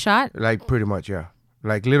shot by shot, like pretty much, yeah.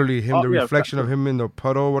 Like literally the reflection of him in the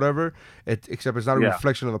puddle or whatever. Except it's not a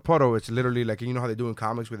reflection of the puddle. It's literally like, you know how they do in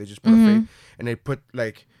comics where they just put a face and they put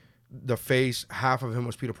like the face, half of him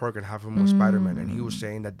was Peter Parker and half of him was Spider-Man, and he was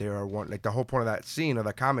saying that there are one, like the whole point of that scene of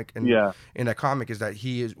that comic and in that comic is that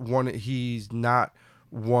he's not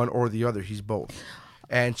one or the other, he's both.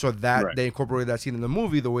 And so that they incorporated that scene in the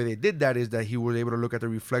movie. The way they did that is that he was able to look at the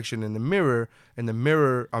reflection in the mirror,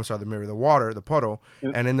 the water, the puddle,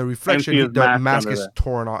 and in the reflection, the mask is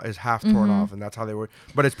torn off, is half torn off, and that's how they were.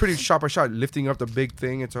 But it's pretty shot by shot, lifting up the big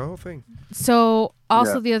thing. It's a whole thing. So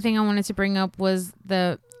also the other thing I wanted to bring up was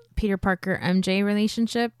the Peter Parker MJ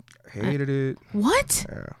relationship. Hated it. What?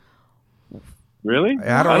 Yeah. Really?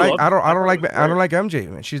 I don't like MJ,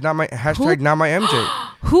 man. She's not my not my MJ.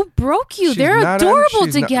 Who broke you? They're adorable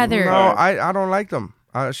together. No, I don't like them.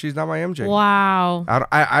 She's not my MJ. Wow.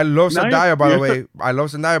 I love Zendaya, by the way. I love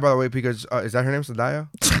Zendaya, by the way, because is that her name, Zendaya?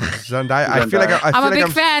 Zendaya. I feel like I'm a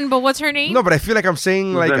big fan, but what's her name? No, but I feel like I'm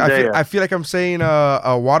saying like I feel like I'm saying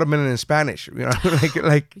a watermelon in Spanish. You know,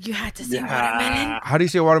 like you had to say watermelon. How do you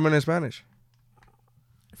say watermelon in Spanish?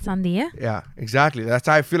 Sandia? Yeah, exactly. That's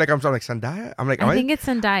how I feel like I'm like Zendaya. I'm like, I think it's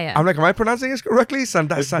Zendaya. I'm like, am I pronouncing this correctly?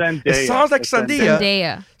 Zendaya. It sounds like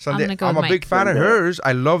Sandia. I'm a big fan of hers.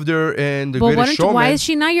 I loved her in The Greatest Showman. Why is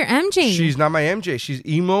she not your MJ? She's not my MJ. She's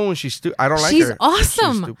emo and she's I don't like her. She's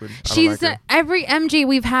awesome. She's every MJ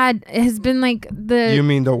we've had has been like the. You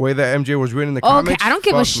mean the way that MJ was written in the comics? Okay, I don't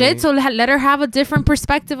give a shit. So let her have a different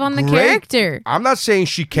perspective on the character. I'm not saying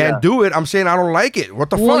she can't do it. I'm saying I don't like it. What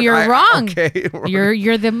the fuck? Well, you're wrong. Okay.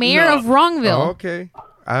 You're the mayor of Wrongville. Okay.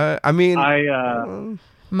 I mean,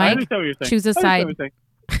 Mike, choose a side.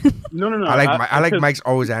 No. I like Mike's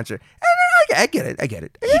always answer. I get it. I get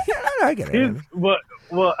it. Well,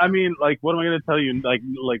 I mean, like, what am I going to tell you? Like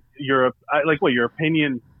your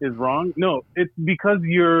opinion is wrong? No, it's because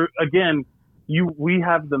we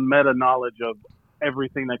have the meta knowledge of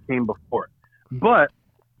everything that came before. But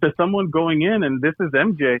to someone going in, and this is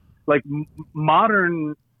MJ, like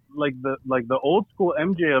modern. Like the old school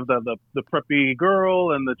MJ of the preppy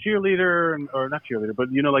girl and the cheerleader or not cheerleader,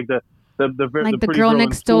 but you know, like the pretty girl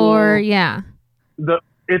next door, yeah.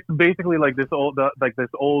 It's basically like this old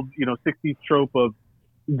 60s trope of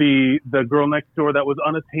the girl next door that was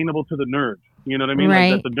unattainable to the nerd. You know what I mean?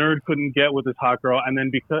 Right. Like that the nerd couldn't get with this hot girl, and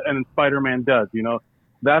then Spider-Man does. You know,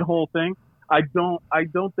 that whole thing. I don't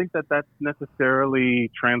think that that's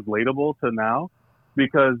necessarily translatable to now,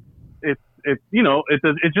 because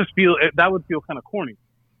that would feel kind of corny.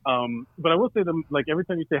 But I will say them, like, every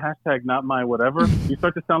time you say hashtag not my whatever, you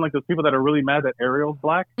start to sound like those people that are really mad that Ariel's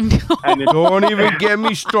black. And don't even get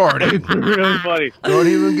me started. It's really funny. Don't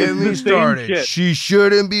even get me started. She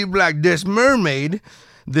shouldn't be black. This mermaid,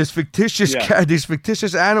 this fictitious cat, this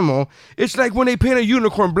fictitious animal. It's like when they paint a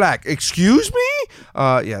unicorn black. Excuse me?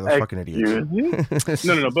 Those fucking idiots.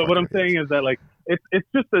 No. But what I'm saying is that, like, it's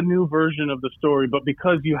just a new version of the story, but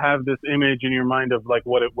because you have this image in your mind of like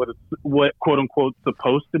what quote unquote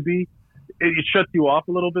supposed to be, it shuts you off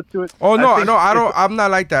a little bit to it. Oh no, I'm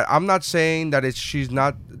not like that. I'm not saying that she's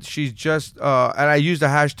just and I use the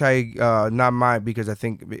hashtag not mine because I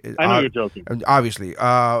think I know you're joking. Obviously,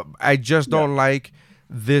 I just don't like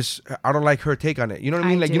this. I don't like her take on it. You know what I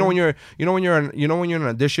mean? Like, you know when you're in an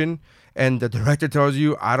audition and the director tells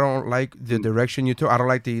you, I don't like the direction you took. I don't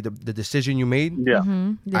like the decision you made. Yeah.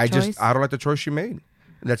 I don't like the choice you made.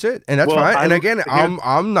 That's it. And that's fine. And again,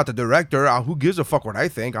 I'm not the director. Who gives a fuck what I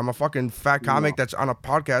think? I'm a fucking fat comic that's on a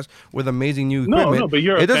podcast with amazing new equipment. No, but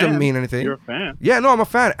it doesn't mean anything. You're a fan. Yeah, no, I'm a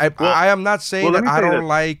fan. I am not saying that I don't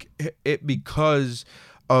like it because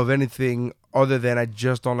of anything other than I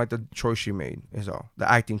just don't like the choice she made, is all.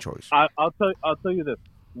 The acting choice. I'll tell you this.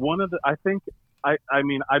 I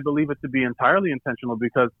believe it to be entirely intentional,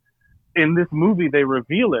 because in this movie they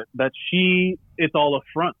reveal it that it's all a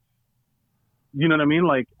front. You know what I mean?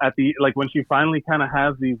 Like when she finally kind of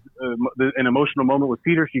has an emotional moment with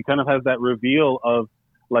Peter, she kind of has that reveal of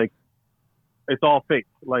like it's all fake,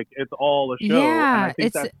 like it's all a show. Yeah, and I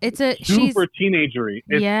think it's super teenagery.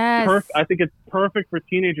 I think it's perfect for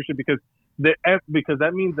teenagership because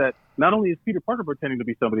that means that not only is Peter Parker pretending to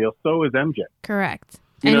be somebody else, so is MJ. Correct.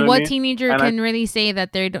 You know what I mean? teenager can really say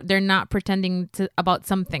that they're not pretending about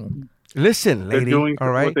something? Listen, They're lady. doing All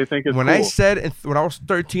right. what they think is when cool. I said when I was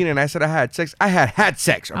 13 and I said I had sex, I had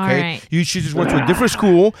sex. Okay. All right. She just went to a different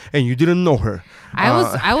school and you didn't know her.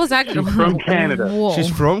 I was actually She's from Canada. Whoa. She's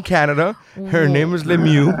from Canada. Her name is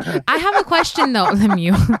Lemieux. I have a question though,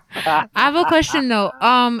 Lemieux. I have a question though.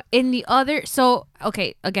 In the other, so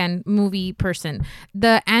okay, again, movie person,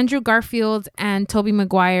 the Andrew Garfield and Tobey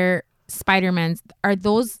Maguire Spider-Mans, are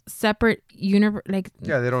those separate universe? Like,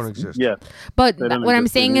 Yeah, they don't exist. Yes. but They don't what I'm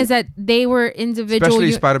exist saying anymore. is that they were individual.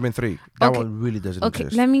 Especially Spider-Man 3. That Okay. one really doesn't Okay,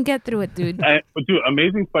 exist. let me get through it, dude. But dude,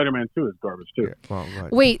 Amazing Spider-Man 2 is garbage too. Yeah, well,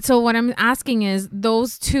 right. Wait, so what I'm asking is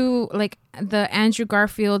those two, like the Andrew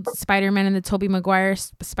Garfield Spider-Man and the Tobey Maguire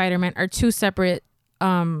Spider-Man, are two separate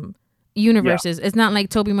universes. It's not like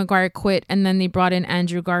Tobey Maguire quit and then they brought in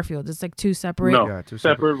Andrew Garfield. It's like two separate. No, Yeah, two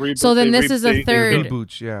separate reboots. So then They this is a they third-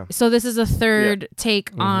 Reboots, yeah. So this is a third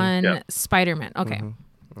take on Yeah. Spider-Man. Okay.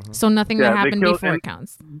 So nothing Yeah, that they happened killed- before and-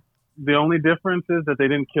 counts. The only difference is that they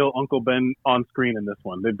didn't kill Uncle Ben on screen in this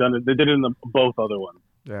one. They've done it. They did it in both other ones.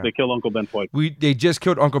 Yeah. They killed Uncle Ben twice. They just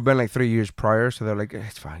killed Uncle Ben like 3 years prior, so they're like,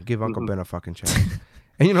 it's fine, give Uncle Ben a fucking chance.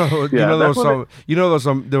 And there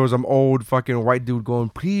was some old fucking white dude going,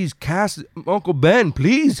 please cast Uncle Ben,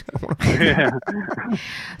 please. Yeah.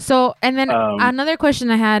 So, and then another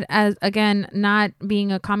question I had, as again, not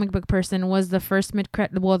being a comic book person, was the first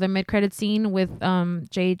the mid-credit scene with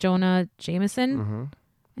J. Jonah Jameson.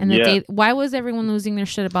 And why was everyone losing their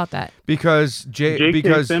shit about that? Because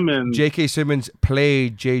J.K. Simmons. J.K. Simmons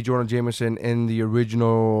played J. Jonah Jameson in the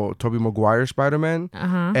original Tobey Maguire Spider-Man.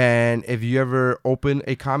 And if you ever open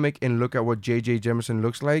a comic and look at what J.J. Jameson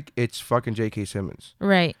looks like, it's fucking J.K. Simmons.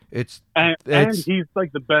 Right. And he's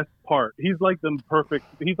like the best part. He's like the perfect.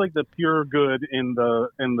 He's like the pure good in all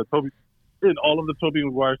of the Tobey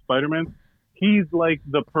Maguire Spider-Man. He's like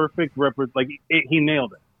the perfect Like he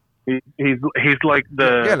nailed it. He's like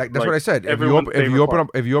the that's what I said. If you open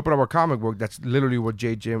up a comic book, that's literally what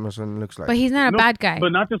J. Jameson looks like. But he's not a bad guy.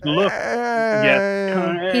 But not just look.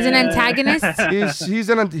 Yes. He's an antagonist.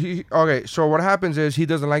 Okay. So what happens is he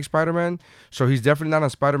doesn't like Spider-Man, so he's definitely not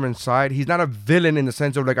on Spider-Man's side. He's not a villain in the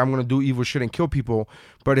sense of like I'm gonna do evil shit and kill people.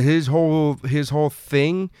 But his whole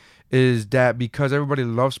thing is that because everybody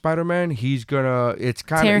loves Spider-Man, he's gonna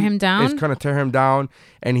tear him down. It's gonna tear him down,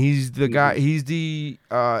 and he's the guy. He's the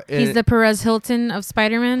he's the Perez Hilton of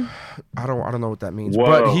Spider-Man. I don't know what that means, Whoa.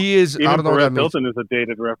 but he is. Even I don't know Perez what that means. Hilton is a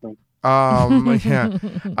dated reference.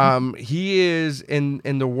 Yeah. He is in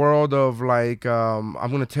the world of like I'm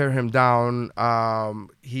gonna tear him down.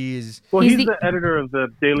 He's the editor of the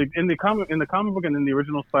Daily in the comic book and in the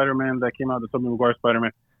original Spider-Man that came out, the Tobey Maguire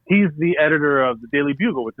Spider-Man. He's the editor of the Daily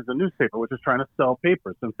Bugle, which is a newspaper which is trying to sell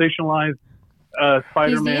papers, sensationalize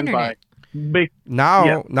Spider-Man by. Now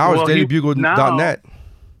it's dailybugle.net.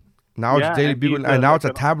 Now it's Daily and Bugle, and now it's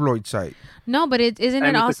a tabloid site. No, but isn't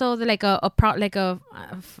it also like a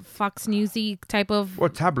Fox Newsy type of?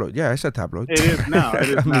 What tabloid? Yeah, I said tabloid. It is now. It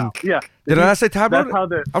is now. Yeah. Did I not say tabloid? That's how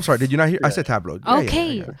I'm sorry. Did you not hear? Yeah. I said tabloid.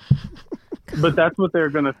 Okay. Yeah. But that's what they're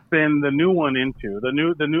gonna spin the new one into. The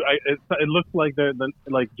new. It looks like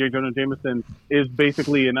like J. Jonah Jameson is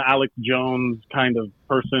basically an Alex Jones kind of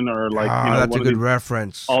person, or like that's a good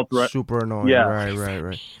reference. alt-right. Super annoying. Yeah. Right.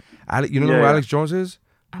 You know who Alex Jones is?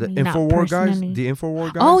 The Infowar guys. The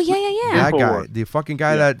Infowar guys. Oh yeah. That guy, Infowar. the fucking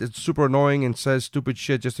guy that is super annoying and says stupid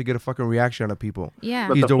shit just to get a fucking reaction out of people. Yeah.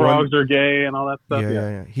 But He's the the frogs one. are gay and all that stuff.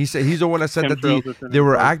 Yeah. He's the one that said that Chemtrails there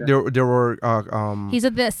were He's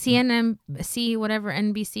at the CNBC whatever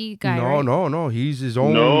NBC guy. right? No. He's his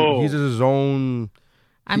own. No. He's his own.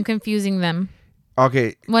 I'm confusing them.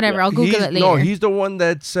 Okay. Whatever. I'll Google it later. No, he's the one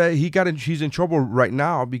that said he's in trouble right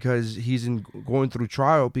now because he's going through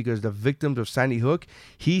trial because the victims of Sandy Hook,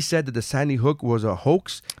 he said that the Sandy Hook was a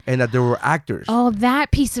hoax and that there were actors. Oh,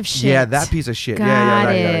 that piece of shit. Yeah, that piece of shit.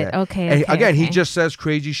 Got it. Yeah. Okay. And okay, again, okay. he just says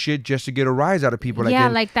crazy shit just to get a rise out of people.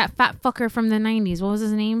 Like that fat fucker from the 90s. What was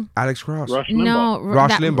his name? Alex Cross. Rush Limbaugh. No,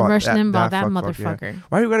 Rush Limbaugh. Rush Limbaugh, that fuck, motherfucker. Yeah.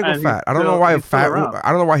 Why you gotta go And fat? he's I don't know still- why he's still fat. around. I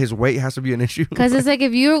don't know why his weight has to be an issue. Because it's like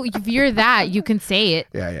if you're that, you can say it.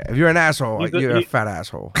 Yeah. If you're an asshole, you're a fat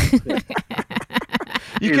asshole. You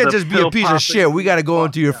He's can't a just be a pill piece of popping- shit. We got to go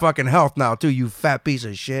into your fucking health now, too, you fat piece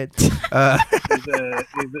of shit. He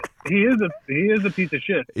is a piece of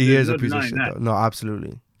shit. He is a There's no piece of shit, denying though. No,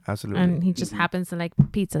 absolutely. And he just happens to like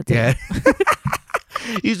pizza too. Yeah.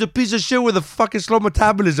 He's a piece of shit with a fucking slow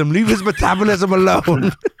metabolism. Leave his metabolism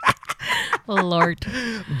alone. Lord.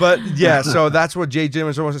 But yeah, so that's what J.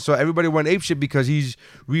 Jameson was. So everybody went apeshit because he's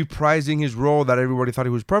reprising his role that everybody thought he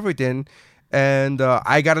was perfect in. And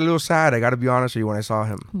I got a little sad, I got to be honest with you, when I saw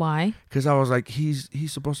him. Why? Because I was like, he's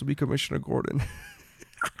supposed to be Commissioner Gordon.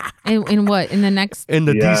 In what? In the next? In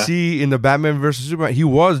the DC, in the Batman versus Superman, he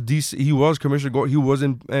was DC. He was Commissioner Gordon. He was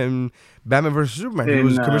in Batman versus Superman. He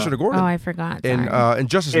was Commissioner Gordon. Oh, I forgot. In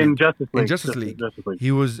Justice League. In Justice League.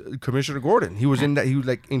 He was Commissioner Gordon. He was in that. He was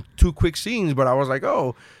like in 2 quick scenes, but I was like,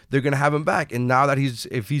 oh, they're gonna have him back. And now that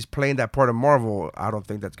if he's playing that part of Marvel, I don't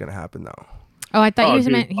think that's gonna happen now. Oh, I thought you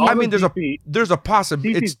meant. I mean, there's a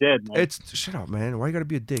possibility. DC's dead, man. Shut up, man. Why you gotta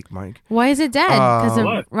be a dick, Mike? Why is it dead? Because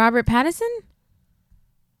of Robert Pattinson?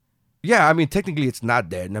 Yeah, I mean, technically it's not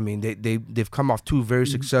dead. I mean, they've come off 2 very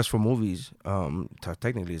successful movies.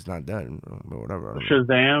 Technically it's not dead, but whatever.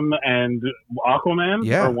 Shazam and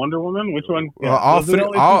Aquaman or Wonder Woman. Which one? Yeah. All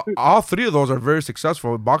 3 of those are very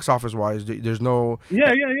successful box office wise. There's no.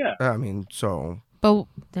 Yeah. I mean, so. But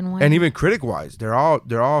then why? And even critic wise, they're all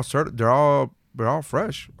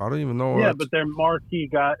fresh. I don't even know. Yeah, but they're marquee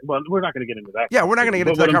guys. Well, we're not going to get into that. Yeah, we're not going to get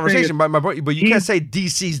into that conversation. But you can't say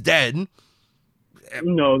DC's dead.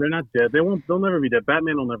 No, they're not dead. They'll never be dead.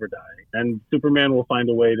 Batman will never die, and Superman will find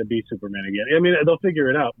a way to be Superman again. I mean, they'll figure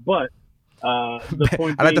it out. But the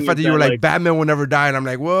point. I like the fact that you were like Batman will never die, and I'm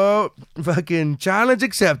like, well, fucking challenge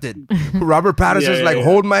accepted. Robert Pattinson's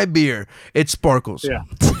hold my beer. It sparkles. Yeah.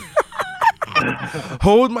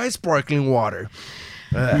 Hold my sparkling water.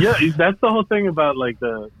 Yeah, that's the whole thing about like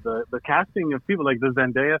the casting of people, like the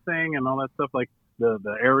Zendaya thing and all that stuff, like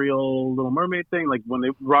the Ariel Little Mermaid thing. Like when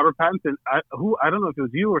Robert Pattinson, I don't know if it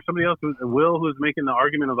was you or somebody else, Will, who was making the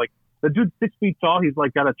argument of like the dude's 6 feet tall, he's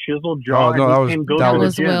like got a chiseled jaw. Oh, no, that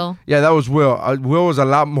was Will. Yeah, that was Will. Will was a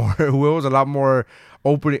lot more. Will was a lot more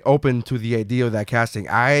open to the idea of that casting.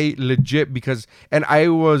 I legit I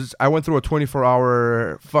went through a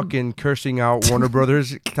 24-hour fucking cursing out Warner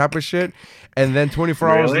Brothers type of shit, and then 24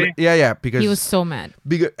 hours because he was so mad.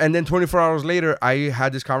 And then 24 hours later, I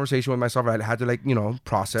had this conversation with myself. I had to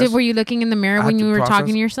process. Were you looking in the mirror when you were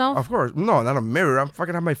talking to yourself? Of course, no, not a mirror. I'm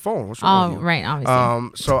fucking have my phone. What's wrong with you? Right,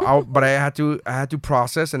 obviously. But I had to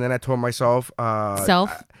process, and then I told myself,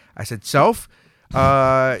 self. I said, self,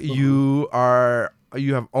 you're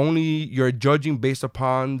judging based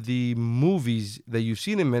upon the movies that you've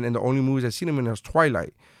seen him in, and the only movies I've seen him in is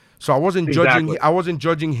Twilight. So I wasn't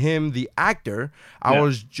judging him, the actor.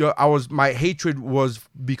 My hatred was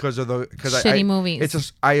because of shitty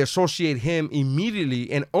movies. I associate him immediately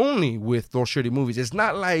and only with those shitty movies. It's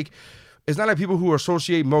not like people who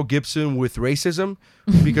associate Mel Gibson with racism,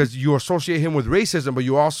 because you associate him with racism, but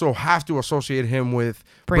you also have to associate him with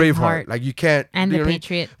Braveheart. Like you can't. And The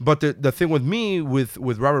Patriot. But the thing with me, with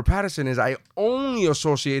Robert Pattinson, is I only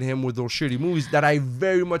associate him with those shitty movies that I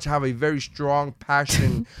very much have a very strong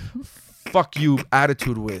passion, fuck you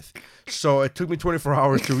attitude with. So it took me 24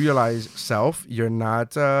 hours to realize, self, you're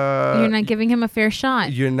not giving him a fair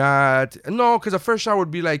shot. You're not. No, because a fair shot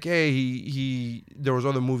would be like, hey, he there was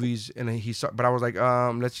other movies and he saw, but I was like,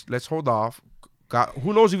 let's hold off. God,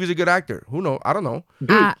 who knows if he's a good actor? Who knows? I don't know.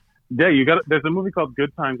 Dude, there's a movie called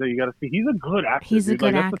Good Times that you got to see. He's a good actor. He's a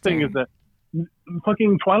good actor. That's the thing, is that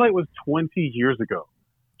fucking Twilight was 20 years ago.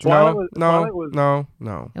 No.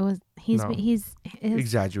 It was. He's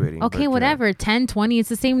exaggerating. Okay, whatever. 10, 20. It's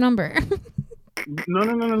the same number.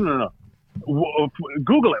 No.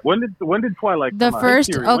 Google it. When did Twilight come out?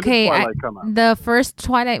 The first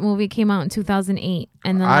Twilight movie came out in 2008,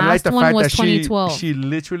 and the last one was 2012. She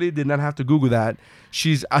literally did not have to Google that.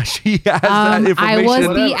 She has that information. I was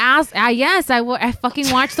the ass. Yes, I fucking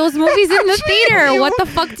watched those movies in the theater. What the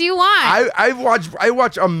fuck do you want? I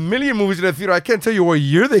watch a million movies in the theater. I can't tell you what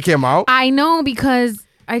year they came out. I know because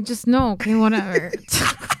I just know. Okay, whatever.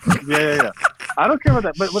 Yeah. I don't care about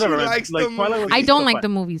that, but whatever. Like Twilight was I don't like the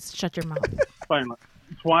movies. Shut your mouth. Fine.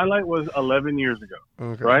 Twilight was 11 years ago,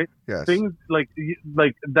 okay. Right? Yes. Things like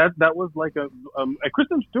that was like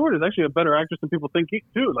Kristen Stewart is actually a better actress than people think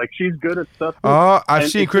too. Like she's good at stuff. I've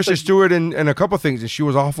seen Kristen Stewart in a couple things, and she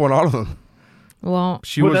was awful in all of them. Well,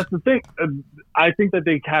 that's the thing. I think that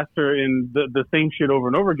they cast her in the same shit over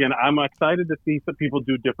and over again. I'm excited to see some people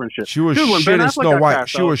do different shit. She was shit in Snow White.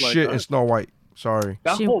 She was shit in Snow White. Sorry.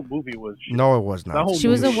 That whole movie was shit. No, it was not. She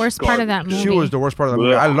was the worst part of that movie. She was the worst part of that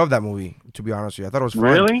movie. I love that movie, to be honest with you. I thought it was fun.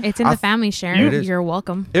 Really? It's in the family share. You're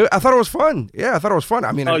welcome. I thought it was fun. Yeah, I thought it was fun.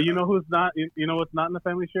 I mean, you know who's not? You know what's not in the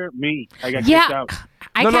family share? Me. I got kicked out.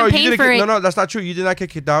 I can't pay for it. No, that's not true. You did not get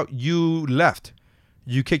kicked out. You left.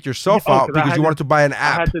 You kicked yourself out because you wanted to buy an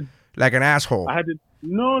app like an asshole.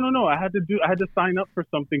 No. I had to sign up for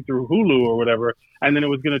something through Hulu or whatever, and then it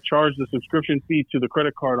was going to charge the subscription fee to the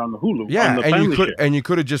credit card on the Hulu. Yeah, and you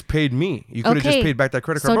could have just paid me. You could have just paid back that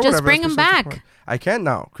credit card. So just bring him back. I can't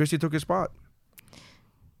now. Christy took his spot.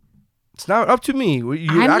 It's not up to me. You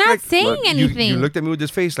I'm act not like, saying look, anything. You looked at me with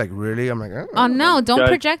this face like, really? I'm like, Oh no! Don't Guys,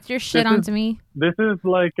 project your shit onto me. This is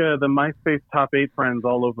like the MySpace top 8 friends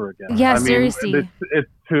all over again. Yeah, I mean, seriously.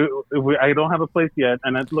 I don't have a place yet,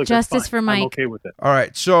 and look, Justice it's for fine. Mike. I'm okay with it. All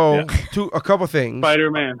right, so a couple things.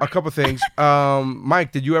 Spider-Man. A couple things.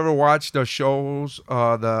 Mike, did you ever watch the shows,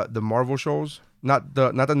 the Marvel shows? Not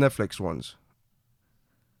the Netflix ones.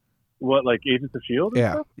 What, like Agents of S.H.I.E.L.D.? and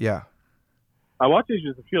Yeah, stuff? yeah. I watch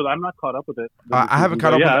Agents of S.H.I.E.L.D. I'm not caught up with it. I haven't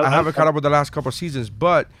caught up. Yeah, I haven't caught up with the last couple of seasons,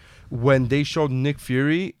 but when they showed Nick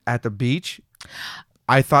Fury at the beach,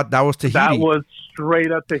 I thought that was Tahiti. That was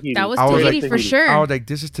straight up Tahiti. That was I was Tahiti like- for sure. I was like,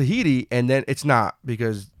 this is Tahiti, and then it's not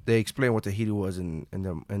because they explained what Tahiti was in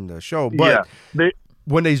the show. But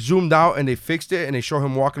when they zoomed out and they fixed it and they show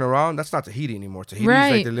him walking around, that's not Tahiti anymore. Tahiti's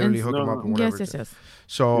Right. like they literally And- hook him up and whatever. yes.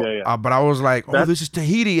 So, Yeah. but I was like, oh, this is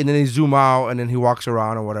Tahiti, and then they zoom out and then he walks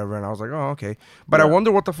around or whatever, and I was like, oh, okay. But I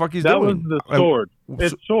wonder what the fuck he's that doing. was the sword.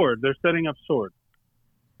 It's sword. They're setting up sword.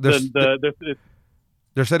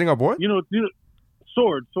 They're setting up what? You know,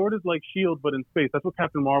 sword. Sword is like Shield, but in space. That's what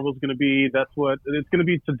Captain Marvel's going to be. That's what it's going to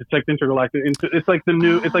be to detect intergalactic. It's like the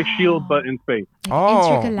new. It's like Shield, but in space.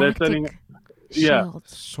 Oh, they're setting. Yeah, Shield.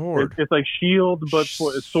 sword. It's like Shield, but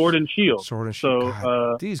for Sword and Shield. Sword and So, Shield.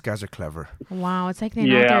 God, these guys are clever. Wow, it's like they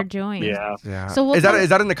know what they're doing. Yeah. Yeah. So what is that kind- is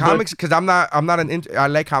that in the comics? Because I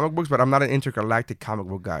like comic books, but I'm not an intergalactic comic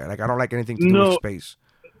book guy. Like I don't like anything to do with space.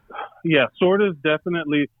 Yeah, Sword is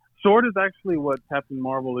actually what Captain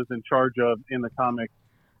Marvel is in charge of in the comics,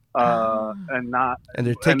 and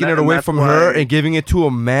they're taking it away from her and giving it to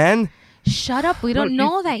a man. Shut up! We don't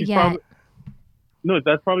know that yet. No,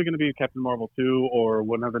 that's probably going to be Captain Marvel 2 or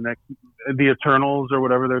one of the next, the Eternals or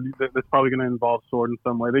whatever. That's probably going to involve Sword in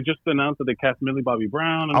some way. They just announced that they cast Millie Bobby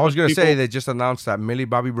Brown. And I was going to say they just announced that Millie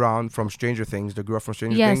Bobby Brown from Stranger Things, the girl from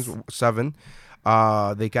Stranger Things 7,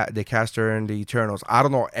 they cast her in the Eternals. I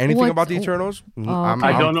don't know anything about the Eternals.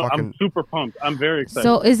 I don't know. I'm super pumped. I'm very excited.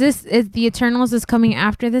 So is the Eternals is coming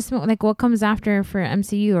after this? Like what comes after for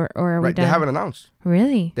MCU or are we done? They haven't announced.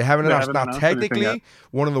 Really? They haven't announced. Now, announced technically,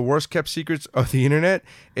 one of the worst kept secrets of the internet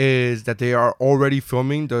is that they are already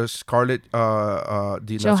filming the Scarlett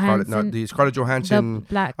Johansson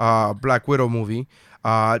Black Widow movie.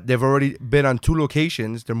 They've already been on 2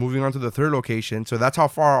 locations. They're moving on to the 3rd location. So that's how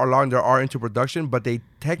far along they are into production. But they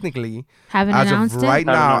technically, haven't as announced of it? right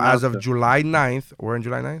now, as of it. July 9th, we're in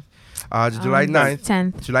July 9th? July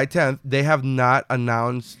 9th. July 10th, they have not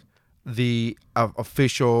announced the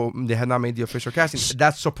official. They have not made the official casting.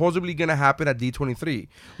 That's supposedly going to happen at D23,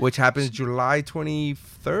 which happens July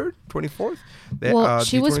 23rd, 24th. Well,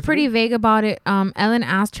 she was D23? pretty vague about it. Ellen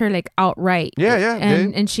asked her like outright. Yeah.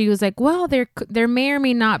 And she was like, well, there may or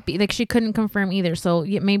may not be. Like she couldn't confirm either. So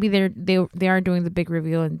maybe they are doing the big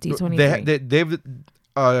reveal in D23. They've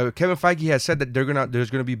Kevin Feige has said that there's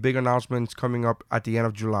gonna be big announcements coming up at the end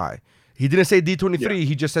of July. He didn't say D23. Yeah.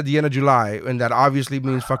 He just said the end of July, and that obviously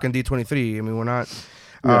means fucking D23. I mean, we're not.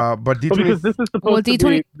 Yeah. But D23. Well, because this is supposed to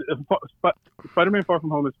be Spider-Man: Far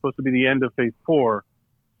From Home is supposed to be the end of Phase 4,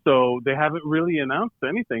 so they haven't really announced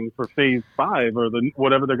anything for Phase 5 or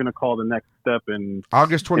whatever they're going to call the next step in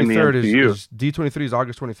August 23rd is D23 is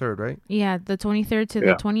August 23rd, right? Yeah, the 23rd to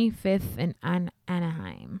the 25th in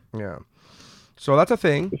Anaheim. Yeah. So that's a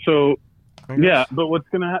thing. So. Yeah, but what's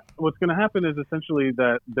gonna happen is essentially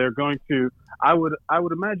that they're going to. I would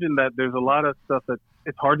imagine that there's a lot of stuff that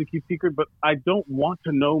it's hard to keep secret, but I don't want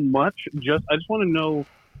to know much. I just want to know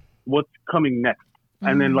what's coming next,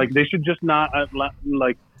 and then like they should just not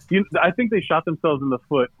like. I think they shot themselves in the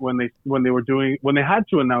foot when they had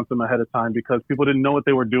to announce them ahead of time because people didn't know what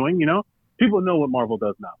they were doing. You know, people know what Marvel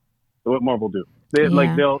does now. What Marvel do. They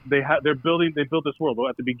built this world. But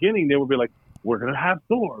at the beginning they would be like, we're gonna have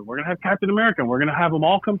Thor, we're gonna have Captain America, we're gonna have them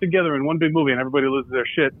all come together in one big movie, and everybody loses their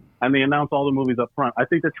shit, and they announce all the movies up front. I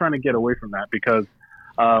think they're trying to get away from that because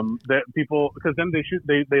because then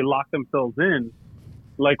they lock themselves in.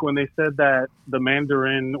 Like when they said that the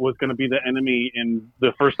Mandarin was going to be the enemy in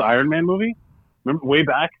the first Iron Man movie. Remember way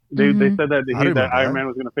back they said that Iron Man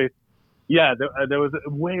was going to face. Yeah, there was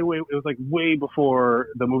it was like way before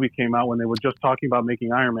the movie came out when they were just talking about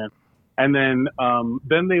making Iron Man, and then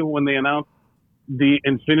when they announced the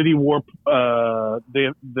Infinity War,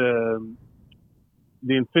 the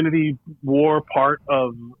Infinity War part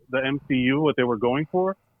of the MCU, what they were going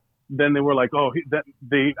for, then they were like,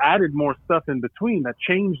 they added more stuff in between that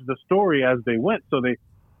changed the story as they went, so they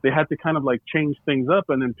had to kind of like change things up,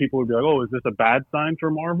 and then people would be like, oh, is this a bad sign for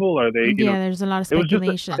Marvel? Are they? There's a lot of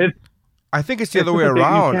speculation. I think it's the other way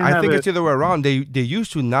around. They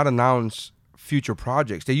used to not announce future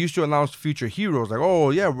projects. They used to announce future heroes, like,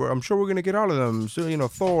 oh yeah, I'm sure we're gonna get all of them. So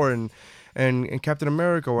Thor and Captain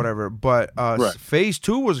America, or whatever. But Phase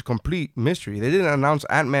 2 was a complete mystery. They didn't announce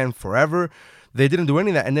Ant-Man Forever. They didn't do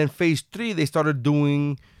any of that. And then Phase 3, they started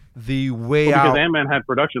doing the Way Out. Because Ant-Man had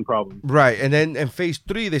production problems. Right. And then in Phase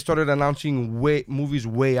 3, they started announcing movies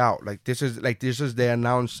way out. This is they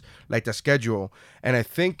announced like the schedule. And I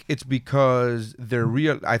think it's because I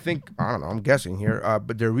don't know, I'm guessing here,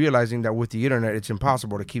 but they're realizing that with the internet, it's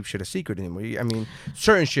impossible to keep shit a secret anymore. I mean,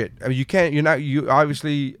 certain shit. I mean,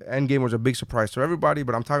 obviously, Endgame was a big surprise to everybody,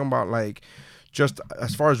 but I'm talking about like, just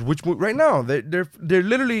as far as which movie, right now, they're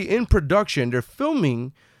literally in production. They're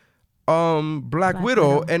filming Black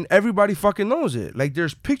Widow, and everybody fucking knows it. Like,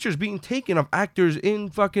 there's pictures being taken of actors in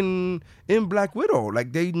Black Widow.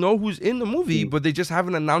 Like, they know who's in the movie, but they just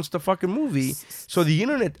haven't announced the fucking movie. So the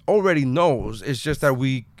internet already knows. It's just that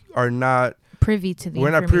we are not privy to the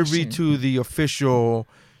we're not privy to the official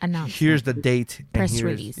announcement. Here's the date. Press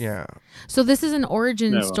release. Yeah. So this is an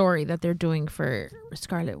origin story that they're doing for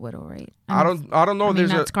Scarlet Widow, right? I don't know. I mean,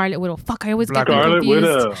 not Scarlet Widow. Fuck, I always get them Scarlet confused.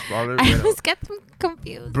 Widow. I always get them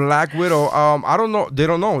confused. Black Widow. I don't know. They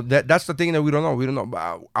don't know. That's the thing that we don't know. We don't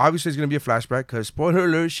know. Obviously, it's gonna be a flashback because spoiler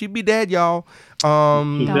alert, she'd be dead, y'all.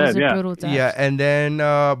 She's dead, yeah. Brutal death. Yeah, and then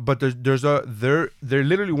but they're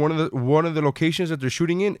literally one of the locations that they're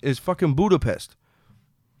shooting in is fucking Budapest.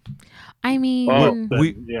 I mean,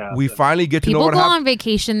 we finally get to know what people go on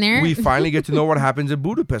vacation there. We finally get to know what happens in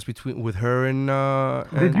Budapest with her and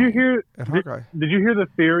Did you hear the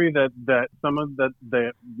theory that some of that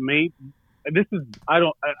they made? This is I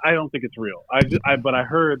don't think it's real. But I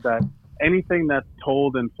heard that anything that's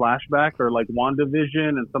told in flashback or like WandaVision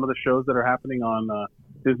and some of the shows that are happening on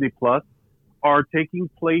Disney Plus are taking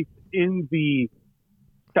place in the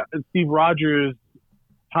Steve Rogers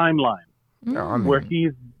timeline,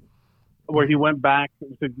 where he went back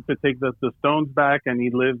to take the stones back, and he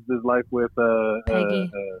lives his life with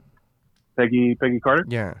Peggy Carter.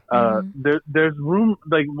 Yeah. There's room,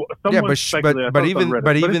 like someone speculated. But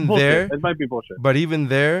even there, it might be bullshit. But even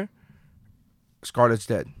there, Scarlett's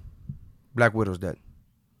dead. Black Widow's dead.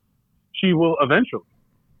 She will eventually.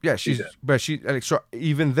 Yeah, so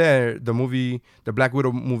even there, the Black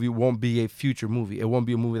Widow movie won't be a future movie. It won't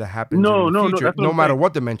be a movie that happens in the future. No matter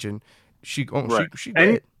what dimension, she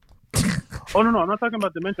dead. Oh no, I'm not talking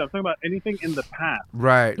about dimension. I'm talking about anything in the past.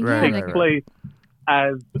 Right. Takes place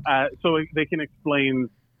as so they can explain.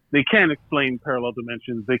 They can't explain parallel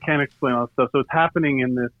dimensions. They can't explain all that stuff. So it's happening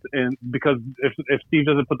in this, because if Steve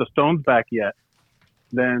doesn't put the stones back yet,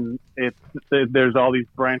 then there's all these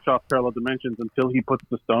branch off parallel dimensions until he puts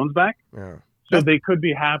the stones back. Yeah. So they could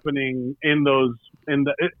be happening in those.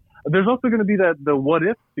 There's also going to be the What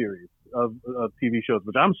If series of TV shows,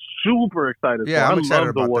 which I'm super excited for. I'm excited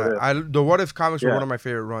about that. The What If comics were one of my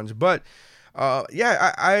favorite runs. But I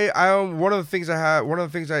one of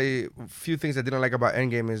the few things I didn't like about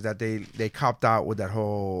Endgame is that they copped out with that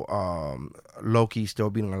whole Loki still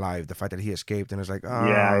being alive, the fact that he escaped, and it's like,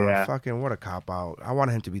 fucking what a cop out. I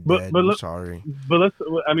wanted him to be dead. I'm sorry. But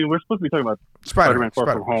we're supposed to be talking about Spider-Man Far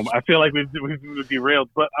From Home. I feel like we've derailed,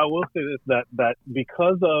 but I will say this, that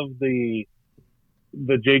because of the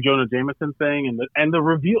J. Jonah Jameson thing and the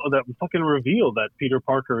reveal that Peter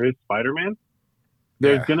Parker is Spider-Man,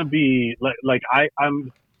 there's gonna be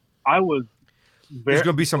I was there's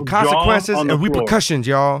gonna be some consequences and repercussions,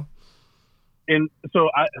 y'all. And so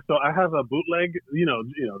I have a bootleg,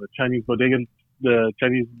 the Chinese bodega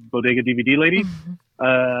DVD lady.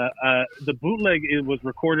 The bootleg was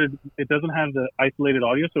recorded. It doesn't have the isolated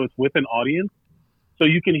audio, so it's with an audience. So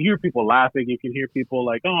you can hear people laughing. You can hear people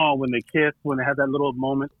like, oh, when they kiss, when they have that little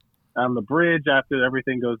moment on the bridge after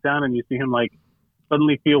everything goes down, and you see him like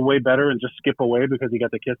suddenly feel way better and just skip away because he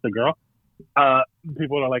got to kiss the girl.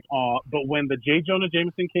 People are like, oh. But when the J. Jonah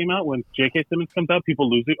Jameson came out, when J.K. Simmons comes out, people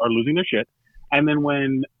are losing their shit. And then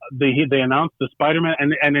when they announced the Spider-Man,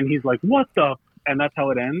 and then he's like, what the? And that's how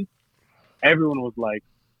it ends. Everyone was like,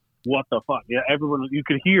 what the fuck? Yeah, everyone. You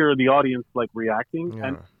could hear the audience like reacting,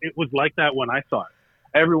 and it was like that when I saw it.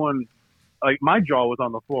 Everyone, like, my jaw was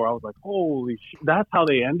on the floor. I was like, holy shit, that's how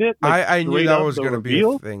they end it? Like, I knew that was going to be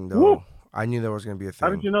a thing, though. Woo! I knew that was going to be a thing.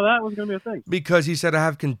 How did you know that was going to be a thing? Because he said I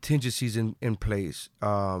have contingencies in place.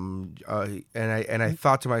 And I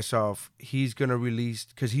thought to myself, he's going to release,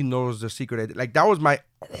 because he knows the secret. Like, that was my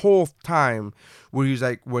whole time where he was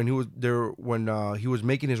like, when he was there, when he was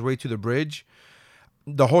making his way to the bridge.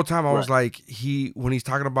 The whole time I was like, when he's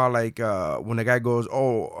talking about like when the guy goes,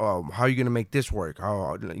 how are you gonna make this work?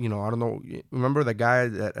 I don't know. Remember the guy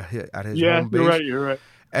that at his home base? You're right.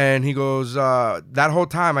 And he goes, that whole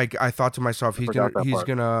time I thought to myself,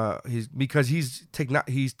 because he's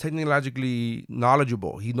technologically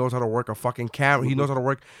knowledgeable. He knows how to work a fucking camera. He knows how to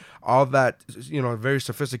work all that, very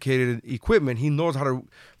sophisticated equipment. He knows how to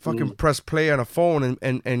fucking press play on a phone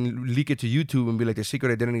and leak it to YouTube and be like the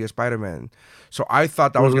secret identity of Spider-Man. So I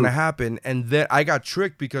thought that was going to happen. And then I got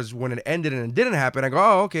tricked because when it ended and it didn't happen, I go,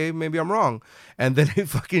 oh, okay, maybe I'm wrong. And then they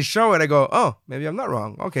fucking show it. I go, oh, maybe I'm not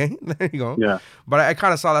wrong. Okay, there you go. Yeah. But I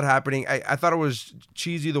kind of saw that happening. I thought it was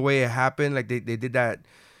cheesy the way it happened. Like they did that.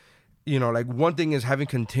 Like one thing is having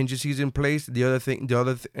contingencies in place.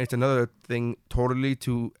 It's another thing totally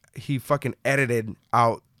he fucking edited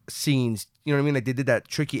out scenes. You know what I mean? Like they did that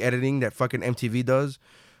tricky editing that fucking MTV does,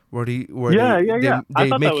 I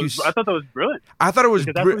thought that was brilliant. I thought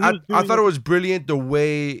it was brilliant the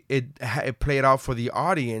way it played out for the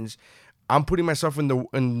audience. I'm putting myself in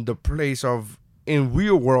the place of, in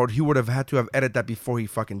real world, he would have had to have edited that before he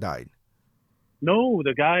fucking died. No,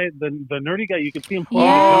 the guy, the nerdy guy, you can see him. The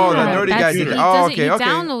nerdy guy did it. Oh, okay.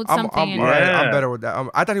 Download something. All right, I'm better with that.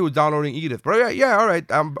 I thought he was downloading Edith, but yeah, all right.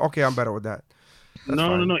 I'm better with that.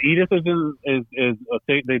 No. Edith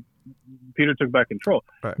Peter took back control.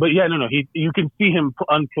 Right. But yeah, no. You can see him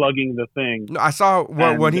unplugging the thing. No, I saw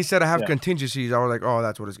when he said I have contingencies. I was like, oh,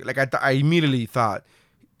 that's what it's like. I immediately thought,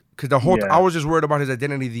 because I was just worried about his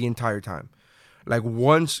identity the entire time. Like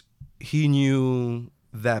once he knew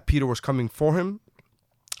that Peter was coming for him,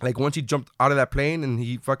 like once he jumped out of that plane and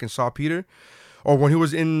he fucking saw Peter, or when he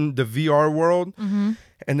was in the VR world and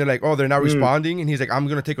they're like, oh, they're not responding, and he's like, I'm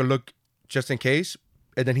gonna take a look just in case,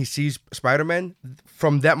 and then he sees Spider-Man.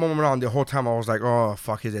 From that moment on, the whole time I was like, oh,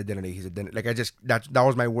 fuck his identity. Like that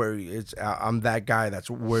was my worry. I'm that guy that's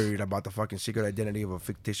worried about the fucking secret identity of a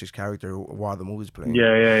fictitious character while the movie's playing.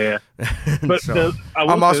 Yeah. But so,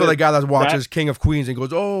 I'm also the guy that watches King of Queens and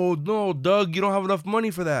goes, oh no, Doug, you don't have enough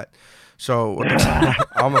money for that. So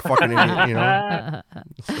I'm a fucking idiot, Doug.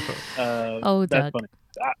 That's funny.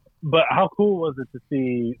 But how cool was it to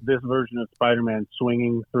see this version of Spider-Man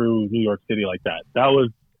swinging through New York City like that? That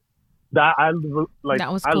was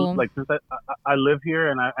cool. Since I live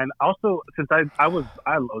here, and also since I was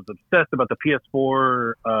obsessed about the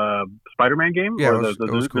PS4 Spider-Man game,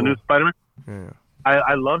 the new Spider-Man. Yeah.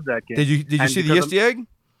 I loved that game. Did you see the Easter egg?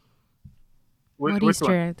 What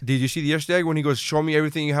Easter egg? Did you see the Easter egg when he goes, show me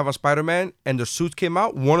everything you have on Spider-Man, and the suits came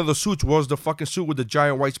out? One of the suits was the fucking suit with the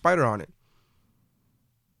giant white spider on it.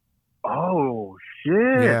 Oh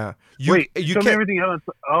shit! Yeah, show me everything else.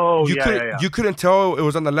 Oh, You couldn't tell it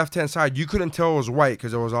was on the left-hand side. You couldn't tell it was white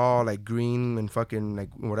because it was all like green and fucking like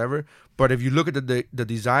whatever. But if you look at the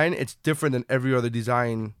design, it's different than every other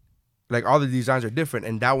design. Like all the designs are different,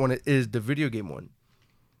 and that one is the video game one.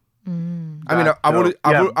 I mean,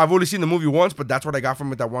 I've only seen the movie once, but that's what I got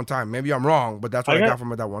from it that one time. Maybe I'm wrong, but that's what I got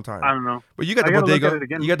from it that one time. I don't know. But you got the bodega.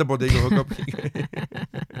 You got the bodega hookup.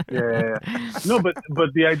 Yeah. No, but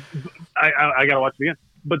I gotta watch it again.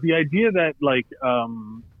 But the idea that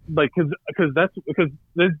because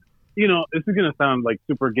this is gonna sound like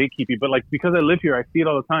super gatekeepy, but like because I live here, I see it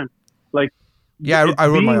all the time. Like I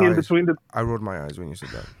rolled my eyes. I rolled my eyes when you said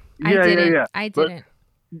that. I didn't.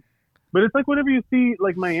 But it's like whenever you see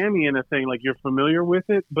like Miami in a thing, like you're familiar with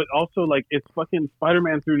it, but also like it's fucking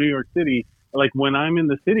Spider-Man through New York City. Like when I'm in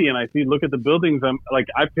the city and I look at the buildings, I'm like,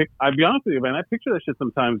 I'll be honest with you, man, I picture that shit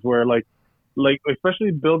sometimes where like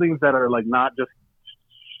especially buildings that are like not just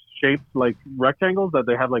shaped like rectangles, that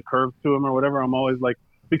they have like curves to them or whatever. I'm always like,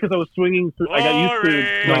 because I was swinging through, I got used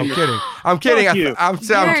to. No, I'm kidding. I'm kidding.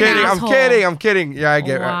 Yeah, I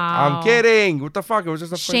get it. I'm kidding. What the fuck? It was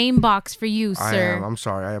just a shame box for you, sir. I'm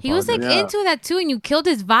sorry. I apologize. He was like into that too, and you killed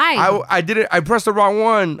his vibe. I did it. I pressed the wrong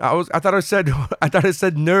one. I thought it said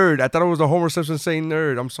nerd. I thought it was a Homer Simpson saying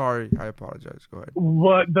nerd. I'm sorry. I apologize. Go ahead.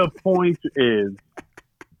 What the point is?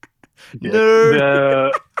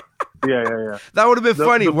 Nerd. Yeah. That would have been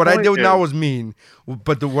funny. What I did now was mean,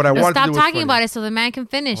 but what I wanted to do was stop talking about it so the man can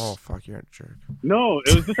finish. Oh fuck, you're a jerk. No,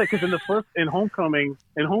 it was just like because in Homecoming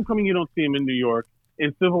you don't see him in New York.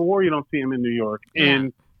 In Civil War you don't see him in New York. Yeah.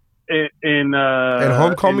 In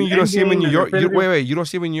Homecoming you don't see him in New York. Wait, you don't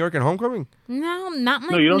see him in New York in Homecoming? No, not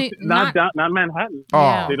you don't. Not Manhattan.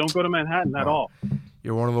 Oh. They don't go to Manhattan at all.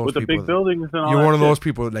 You're one of those with people. The big buildings and all. You're one of those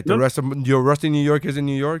people. Like the rest of New York is in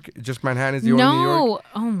New York. Just Manhattan is the only New York. No.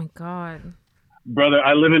 Oh my god. Brother,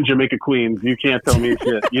 I live in Jamaica, Queens. You can't tell me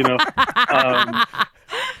shit. You know.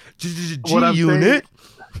 G-Unit.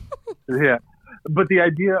 Yeah, but the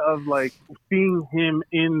idea of like seeing him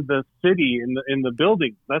in the city, in the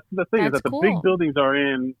buildings. That's the thing. Is that the big buildings are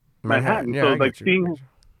in Manhattan. Yeah, so like seeing.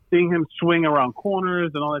 seeing him swing around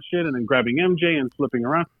corners and all that shit, and then grabbing MJ and flipping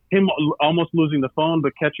around, him almost losing the phone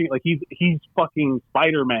but catching it, like he's fucking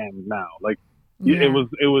Spider-Man now. Like it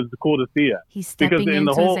was cool to see it. He's stepping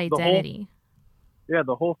into his identity.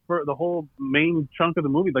 The whole main chunk of the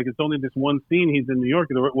movie, like it's only this one scene. He's in New York.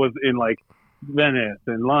 It was in like Venice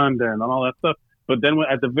and London and all that stuff. But then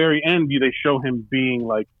at the very end, they show him being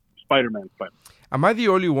like Spider-Man. Am I the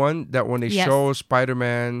only one that when they show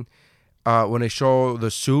Spider-Man, when they show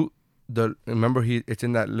the suit, remember it's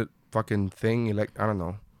in that fucking thing, like, I don't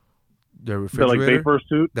know, the refrigerator, the like vapor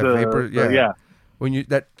suit, vapor, yeah. When you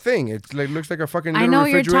that thing, it's like looks like a fucking. I know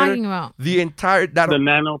what you're refrigerator. talking about. The entire the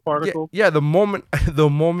nanoparticles. Yeah, the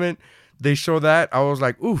moment they show that, I was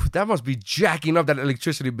like, ooh, that must be jacking up that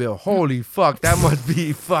electricity bill. Holy fuck, that must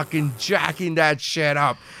be fucking jacking that shit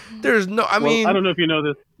up. There's no, I mean, I don't know if you know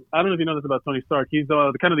this. I don't know if you know this about Tony Stark. He's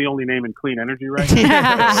kind of the only name in clean energy right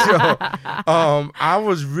now. So, I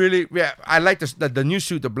was really, I like the new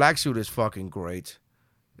suit. The black suit is fucking great.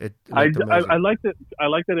 I liked it. I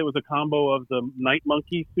liked that it was a combo of the Night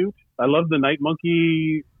Monkey suit. I love the Night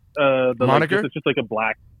Monkey. The moniker. It's just like a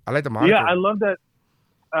black. I like the moniker. Yeah, I love that.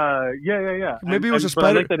 Yeah. Maybe it was a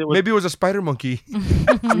spider. Maybe it was a spider monkey.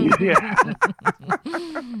 Yeah.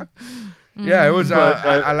 Yeah, it was.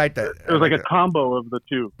 I like that. It was like a combo of the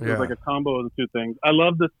two. It was like a combo of the two things. I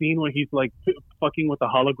love the scene where he's like fucking with the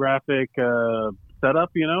holographic setup,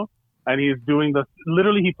 you know, and he's doing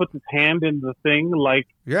literally he puts his hand in the thing like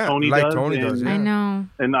Tony does. I know.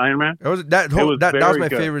 In Iron Man. It was that was my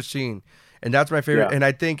favorite scene, and that's my favorite. Yeah. And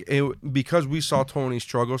I think because we saw Tony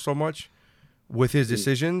struggle so much with his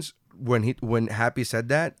decisions, when Happy said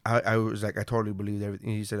that, I was like, I totally believed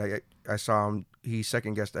everything he said. I saw him. He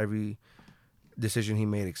second guessed every decision he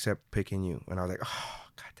made except picking you, and I was like, oh,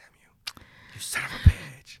 goddamn you son of a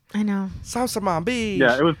bitch. I know. Sama bitch.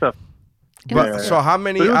 Yeah, it was tough. So how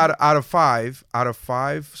many out of five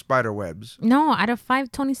spider webs? No, out of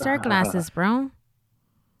 5 Tony Stark glasses, bro.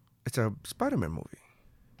 It's a Spider-Man movie.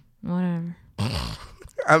 Whatever.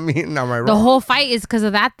 I mean, am I wrong? The whole fight is because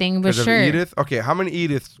of that thing, but sure. Edith? Okay, how many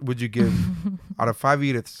Ediths would you give out of 5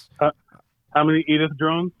 Ediths? How many Edith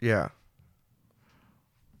drones? Yeah.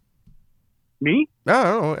 Me? No, I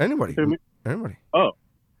don't know. Anybody. Anybody. Oh,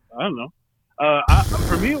 I don't know.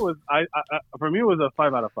 For me, it was a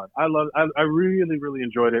 5 out of 5. I really, really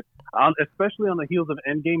enjoyed it, especially on the heels of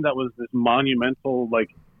Endgame. That was this monumental,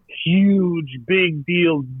 like, huge, big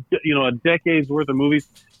deal. You know, a decade's worth of movies.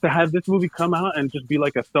 To have this movie come out and just be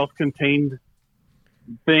like a self-contained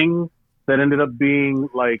thing that ended up being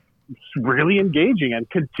like really engaging and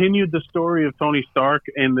continued the story of Tony Stark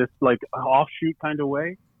in this like offshoot kind of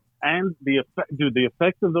way. And the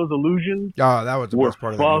effects of those illusions that was the best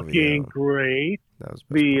part of the movie. Fucking great. That was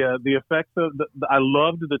the effects of I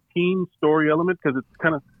loved the teen story element because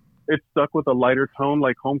it's stuck with a lighter tone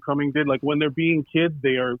like Homecoming did. Like when they're being kids,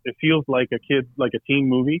 it feels like a teen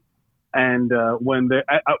movie. And when they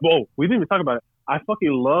we didn't even talk about it. I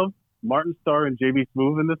fucking love Martin Starr and JB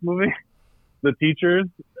Smoove in this movie. The teachers,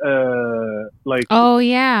 oh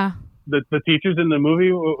yeah. The teachers in the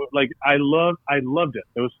movie, like I loved it.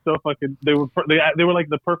 It was so fucking. They were like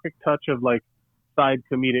the perfect touch of like side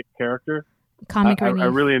comedic character. Comic relief. I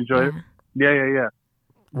really enjoyed it. Yeah.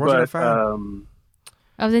 Wasn't a fan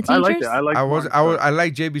of the teachers. I liked it. I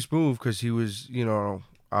liked JB Smoove because he was, you know.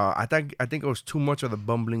 I think it was too much of the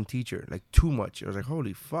bumbling teacher, like too much. I was like,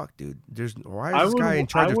 holy fuck, dude! Why is this guy in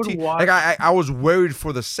charge of teaching? Like I was worried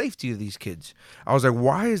for the safety of these kids. I was like,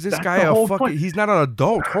 why is this guy a fucking? Point. He's not an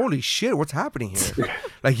adult. Holy shit, what's happening here?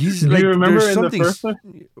 Like he's like, you remember there's in something. The first one?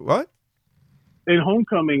 What? In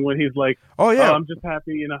Homecoming, when he's like, oh yeah, I'm just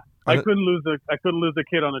happy, you know. I couldn't lose a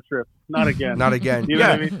kid on a trip. Not again. Not again. You know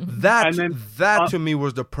what I mean? That to me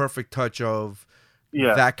was the perfect touch of.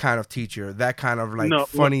 Yeah. That kind of teacher, that kind of like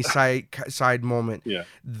funny side moment. Yeah.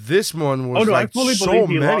 This one was so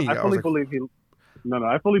many. I fully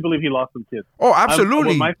believe he lost some kids. Oh,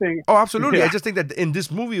 absolutely. Absolutely. Yeah. I just think that in this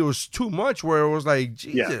movie it was too much. Where it was like,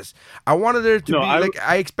 Jesus. Yeah. I wanted there to be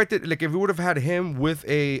I expected like if we would have had him with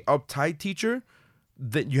a uptight teacher,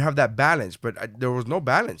 then you have that balance. But there was no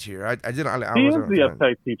balance here. I didn't. He is the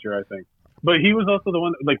uptight teacher, I think. But he was also the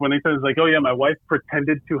one, like when they said, like, oh yeah, my wife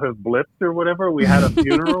pretended to have blipped or whatever. We had a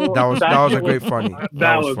funeral. that was a great funny.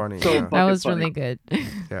 That was funny. So that was funny. Really good.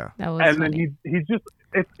 Yeah. That was. And funny. then he's just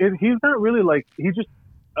he's not really like he's just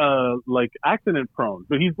like accident prone,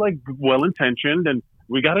 but he's like well intentioned and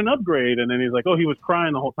we got an upgrade. And then he's like, oh, he was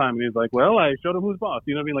crying the whole time, and he's like, well, I showed him who's boss.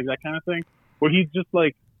 You know what I mean, like that kind of thing. Where he's just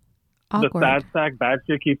like awkward. The sad sack bad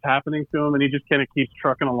shit keeps happening to him, and he just kind of keeps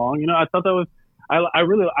trucking along. You know, I thought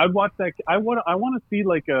I'd watch that. I want to see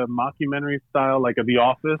like a mockumentary style, like a The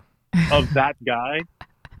Office, of that guy,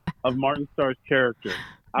 of Martin Starr's character.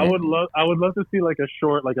 I would love to see like a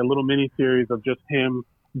short, like a little mini series of just him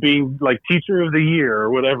being like teacher of the year or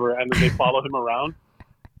whatever, and then they follow him around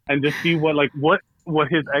and just see what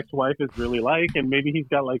his ex-wife is really like, and maybe he's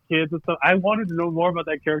got like kids and stuff. I wanted to know more about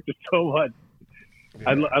that character so much.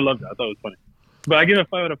 I loved it. I thought it was funny. But I give it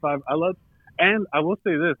 5 out of 5. And I will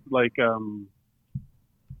say this, like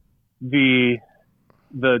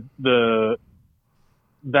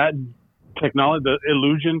that technology, the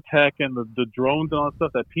illusion tech and the drones and all that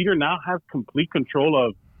stuff that Peter now has complete control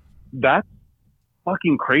of, that's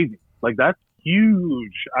fucking crazy. Like that's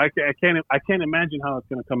huge. I can't imagine how it's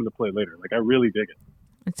going to come into play later. Like I really dig it.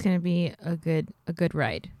 It's going to be a good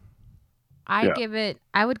ride. I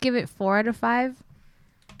would give it 4 out of 5,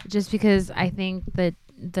 just because I think that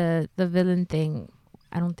the villain thing,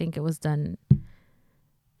 I don't think it was done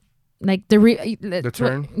like the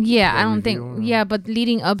turn. Yeah, I don't think. Yeah, but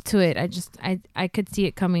leading up to it, I could see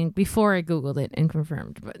it coming before I Googled it and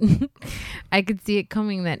confirmed. But I could see it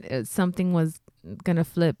coming that something was gonna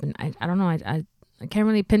flip, and I don't know. I can't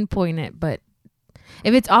really pinpoint it, but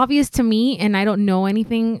if it's obvious to me and I don't know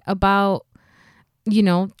anything about,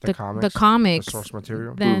 the comics, the source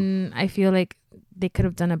material, then I feel like they could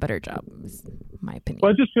have done a better job, is my opinion.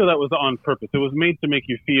 Well, I just feel that was on purpose. It was made to make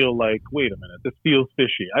you feel like, wait a minute, this feels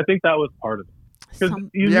fishy. I think that was part of it.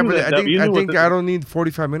 I think I don't need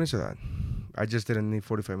 45 minutes of that. I just didn't need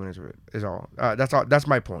 45 minutes of it. Is all. That's all. That's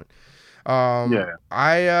my point.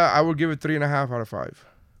 I would give it 3.5 out of 5.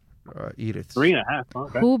 Edith. 3.5.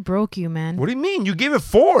 Okay. Who broke you, man? What do you mean? You gave it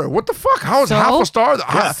 4. What the fuck? How is half a star?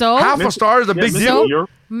 Half a star is a big deal.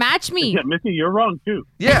 Match me. Yeah, Missy, you're wrong too.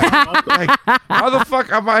 Yeah. Like, how the fuck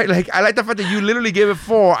am I? Like, I like the fact that you literally gave it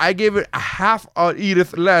 4. I gave it a half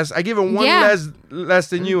Edith less. I gave it 1 less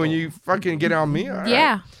than you, and you fucking get on me. All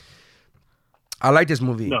yeah. Right. I like this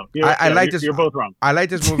movie. No, you're both wrong. I like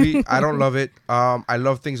this movie. I don't love it. I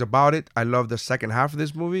love things about it. I love the second half of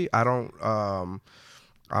this movie. I don't.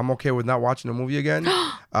 I'm okay with not watching the movie again.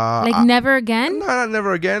 Never again? No, not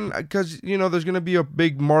never again. Because there's gonna be a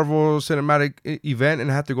big Marvel cinematic event, and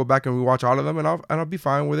I have to go back and rewatch all of them, and I'll be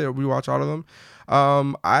fine with it. Rewatch all of them.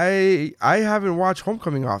 I haven't watched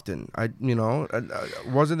Homecoming often. I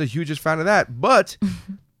wasn't the hugest fan of that, but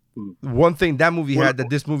one thing that movie had that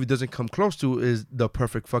this movie doesn't come close to is the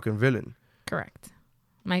perfect fucking villain. Correct.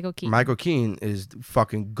 Michael Keaton. Michael Keaton is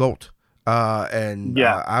fucking GOAT. I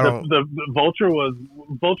don't. The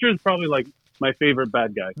Vulture is probably like my favorite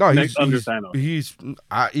bad guy. No, he's under Thanos.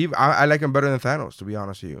 I like him better than Thanos, to be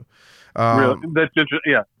honest with you. Really? That's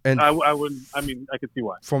interesting. Yeah, and I would. I mean, I could see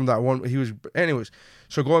why. From that one, he was. Anyways,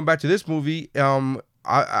 so going back to this movie,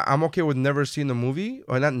 I'm okay with never seeing the movie,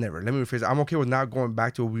 or not never. Let me rephrase it. I'm okay with not going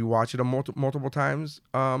back to rewatch it multiple times.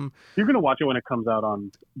 You're gonna watch it when it comes out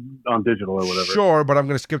on digital or whatever. Sure, but I'm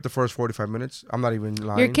gonna skip the first 45 minutes. I'm not even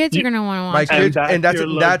lying. Your kids are gonna want to watch. My kids, and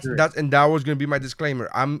that was gonna be my disclaimer.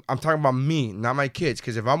 I'm talking about me, not my kids.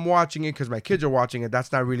 Because if I'm watching it because my kids are watching it,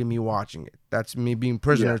 that's not really me watching it. That's me being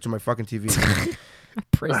prisoner to my fucking TV.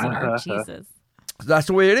 Prisoner, Jesus. That's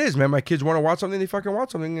the way it is, man. My kids want to watch something, they fucking watch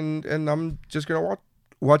something, and I'm just gonna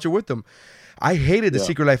watch it with them. I hated The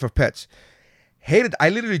Secret Life of Pets. I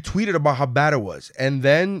literally tweeted about how bad it was, and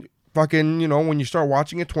then fucking when you start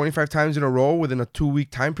watching it 25 times in a row within a 2-week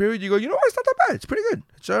time period, you go, what, it's not that bad. It's pretty good.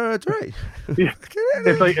 It's right. Yeah.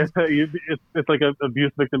 It's like an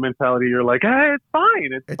abuse victim mentality. You're like, hey, it's fine.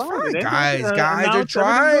 It's fine. Guys, they're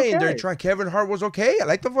trying. They're trying. Kevin Hart was okay. I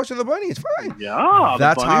like the voice of the bunny. It's fine. Yeah,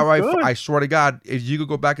 that's how I swear to God, if you could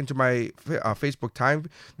go back into my Facebook time,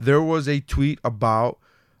 there was a tweet about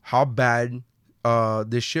how bad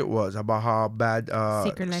this shit was, about how bad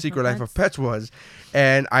Secret Life of Pets was.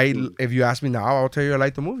 And if you ask me now, I'll tell you I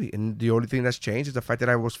like the movie. And the only thing that's changed is the fact that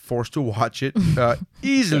I was forced to watch it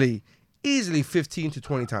easily 15 to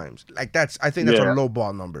 20 times. Like I think that's a low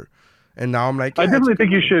ball number. And now I'm like, I definitely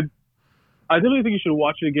think you should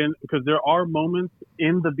watch it again, because there are moments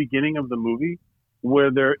in the beginning of the movie where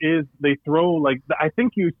they throw, like, I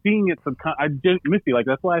think you're seeing it I didn't miss you. Like,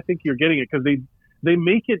 that's why I think you're getting it, because they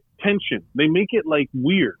make it tension. They make it like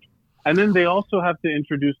weird. And then they also have to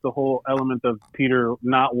introduce the whole element of Peter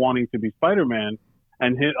not wanting to be Spider-Man,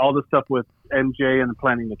 and hit all the stuff with MJ and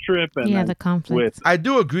planning the trip. And the conflict. I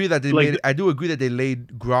do agree that they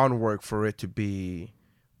laid groundwork for it to be.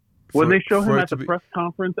 When they show him at the press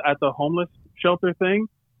conference at the homeless shelter thing,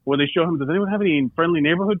 when they show him, does anyone have any friendly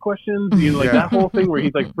neighborhood questions? That whole thing where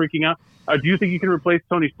he's like freaking out. Do you think you can replace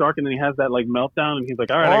Tony Stark? And then he has that like meltdown, and he's like,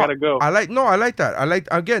 "All right, I gotta go." I like that.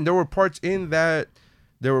 Again, there were parts in that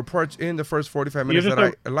There were parts in the first 45 minutes that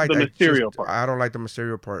I liked. The Mysterio part. I don't like the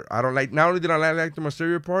Mysterio part. I don't like. Not only did I like the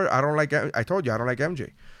Mysterio part, I don't like. I told you I don't like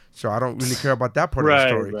MJ. So I don't really care about that part of the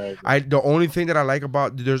story. Right. The only thing that I like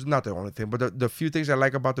about there's not the only thing, but the few things I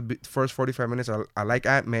like about the first 45 minutes, I like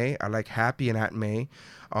Aunt May. I like Happy and Aunt May.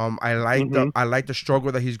 I like the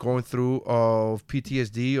struggle that he's going through of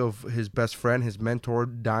PTSD of his best friend, his mentor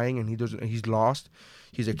dying, and he's lost.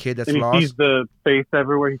 He's a kid that's lost. He sees the face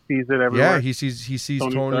everywhere. He sees it everywhere. Yeah, he sees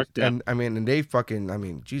Tony Stark, and they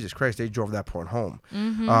fucking Jesus Christ, they drove that point home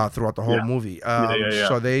throughout the whole movie.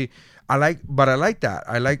 So I like that.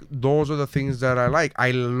 I like those are the things that I like.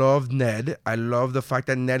 I love Ned. I love the fact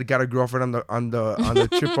that Ned got a girlfriend on the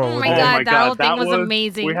trip over Oh my god, that whole thing was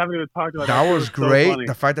amazing. We haven't even talked about that. That was great. So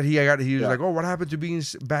the fact that he was like, oh, what happened to being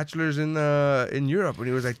bachelors in Europe? And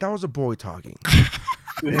he was like, that was a boy talking.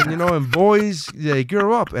 And and boys, they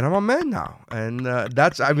grow up, and I'm a man now, and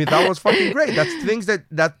that was fucking great. That's things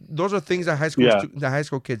those are things that high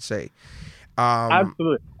school kids say.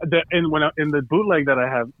 Absolutely. In the bootleg that I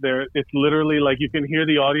have there, it's literally like you can hear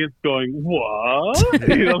the audience going, "What?"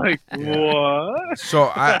 What?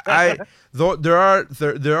 So though there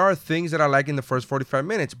are things that I like in the first 45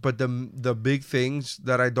 minutes, but the big things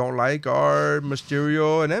that I don't like are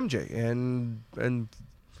Mysterio and MJ, and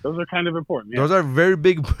those are kind of important. Those are very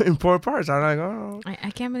big important parts. I'm like, oh, I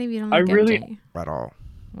can't believe you don't like MJ at all.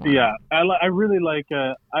 Wow. Yeah, I really like.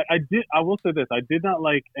 I will say this: I did not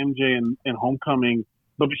like MJ in Homecoming,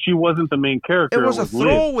 but she wasn't the main character. It was a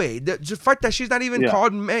throwaway. The fact that she's not even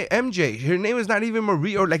called MJ. Her name is not even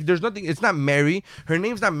Marie, or like there's nothing. It's not Mary. Her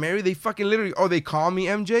name's not Mary. They fucking literally. Oh, they call me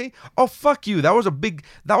MJ. Oh, fuck you. That was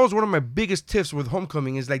one of my biggest tiffs with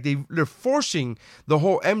Homecoming. Is like they're forcing the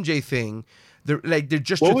whole MJ thing. They're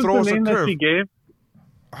just to throw us a curve. What was the name that she gave?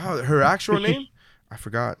 Oh, her actual name? I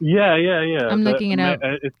forgot. Yeah. I'm looking it up.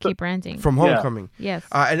 Keep ranting. From Homecoming. Yes.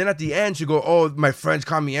 And then at the end, she go, oh, my friends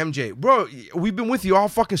call me MJ. Bro, we've been with you all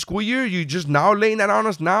fucking school year. You just now laying that on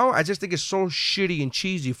us now? I just think it's so shitty and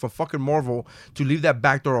cheesy for fucking Marvel to leave that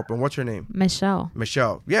back door open. What's her name? Michelle.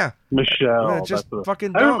 Yeah. Michelle. Man, just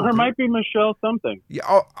fucking dumb. Her might be Michelle something.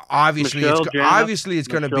 Yeah. Obviously, it's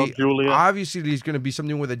going to be. Julia. Obviously, it's going to be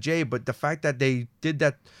something with a J, but the fact that they did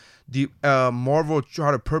that. The Marvel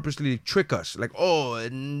try to purposely trick us, like, oh,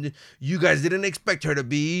 and you guys didn't expect her to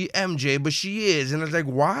be MJ, but she is, and it's like,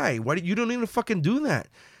 why? Why you don't even fucking do that?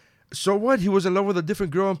 So what? He was in love with a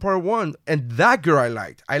different girl in part one, and that girl I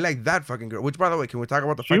liked. I like that fucking girl. Which, by the way, can we talk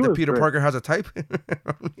about the fact that Peter Parker has a type?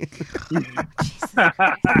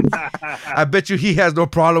 I bet you he has no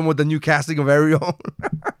problem with the new casting of Ariel.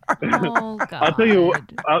 Oh God! I'll tell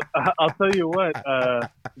you what.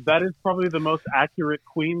 That is probably the most accurate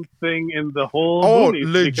Queen thing in the whole movie.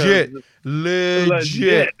 Legit.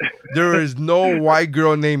 There is no white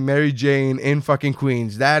girl named Mary Jane in fucking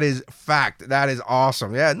Queens. That is fact. That is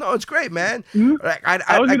awesome. Yeah, no, it's great, man. Like,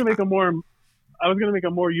 I was gonna make a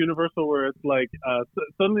more universal where it's like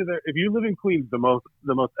suddenly if you live in Queens, the most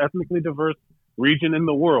ethnically diverse region in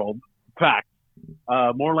the world, fact.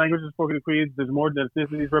 More languages spoken in Queens. There's more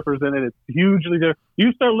ethnicities represented. It's hugely there.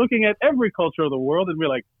 You start looking at every culture of the world and be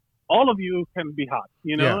like, all of you can be hot,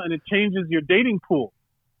 and it changes your dating pool.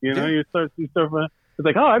 You start. It's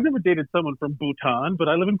like, oh, I've never dated someone from Bhutan, but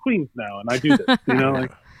I live in Queens now and I do this.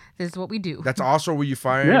 Like this is what we do. That's also where you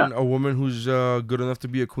find a woman who's good enough to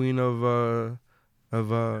be a queen of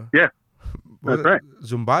that's right.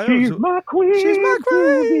 Zumbaya. She's my queen. She's my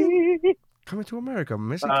queen. Coming to America,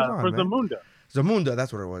 Missy. Come on, for man. Zamunda,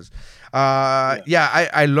 that's what it was.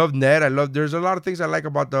 I love Ned. There's a lot of things I like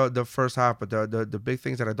about the first half, but the big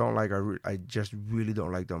things that I don't like, I just really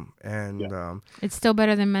don't like them. And it's still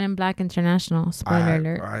better than Men in Black International. Spoiler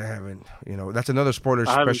alert. I haven't. That's another spoiler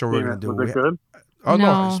special we're gonna do. Was it good? Oh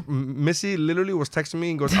no. Missy literally was texting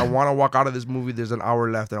me and goes, "I want to walk out of this movie. There's an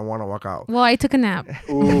hour left, and I want to walk out." Well, I took a nap.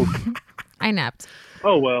 Ooh. I napped.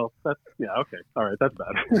 Oh well, okay. All right, that's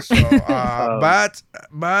bad. So,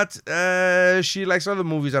 but she likes other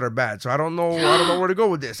movies that are bad. So I don't know where to go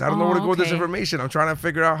with this. I don't know where to go with this information. I'm trying to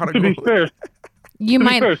figure out how to go. To be fair, you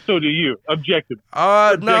might. Fair, so do you. Objectively.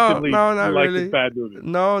 No, not really. Bad movies.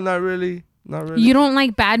 No, not really. Not really. You don't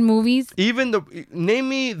like bad movies? Even name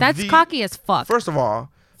me. That's cocky as fuck. First of all,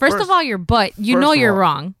 you're butt. You know you're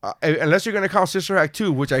wrong. Unless you're going to count Sister Act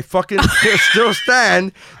 2, which I fucking still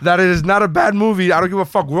stand, that it is not a bad movie. I don't give a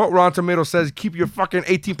fuck what Rotten Tomatoes says. Keep your fucking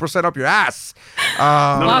 18% up your ass.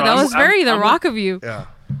 Wow, that was very The Rock of you. Yeah.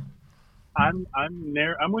 I'm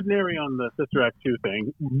with Neri on the Sister Act 2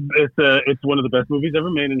 thing. It's one of the best movies ever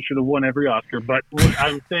made and should have won every Oscar. But what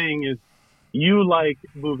I'm saying is, you like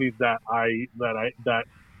movies that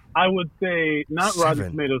I would say not 7.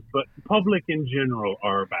 Rotten Tomatoes, but public in general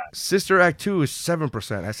are bad. Sister Act 2 is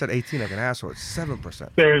 7%. I said 18 like an asshole. It's 7%.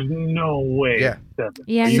 There's no way. Yeah. It's 7.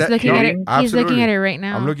 Yeah, he's looking at it. He's Absolutely. looking at it right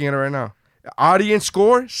now. I'm looking at it right now. Audience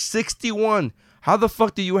score 61. How the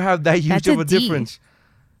fuck do you have that huge That's of a a D. difference?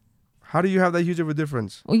 How do you have that huge of a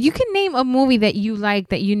difference? Well, you can name a movie that you like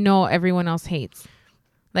that you know everyone else hates,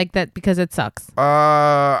 like that because it sucks.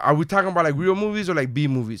 Are we talking about like real movies or like B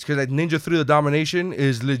movies? Because like Ninja 3: The Domination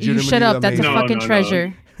is legitimately You shut up. That's a amazing. fucking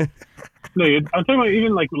treasure. No, I'm talking about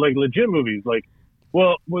even like legit movies. Like,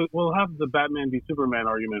 well, we'll have the Batman v Superman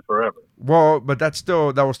argument forever. Well, but that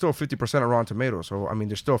was still 50% of Rotten Tomatoes. So I mean,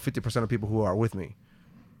 there's still 50% of people who are with me,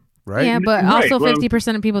 right? Yeah, but Right, also well-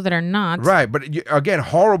 50% of people that are not. Right, but again,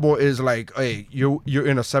 horrible is like, hey, you're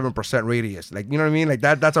in a 7% radius. Like, you know what I mean? Like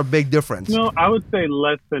that's a big difference. No, I would say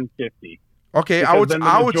less than 50. Okay, Because then the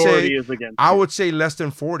I would majority say is against I you. would say less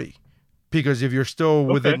than 40, because if you're still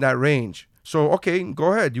within that range. So okay,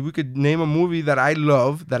 go ahead. We could name a movie that I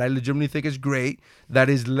love, that I legitimately think is great, that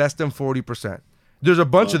is less than 40%. There's a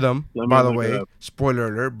bunch of them, let me by the look it way. up. Spoiler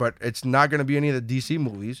alert, but it's not going to be any of the DC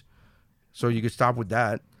movies, so you could stop with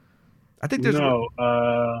that. I think there's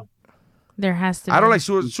There has to be. I don't like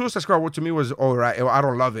Suicide Squad. What to me was all right. I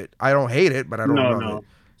don't love it. I don't hate it, but I don't love it.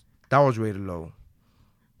 That was rated low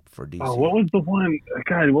for DC. Oh, what was the one?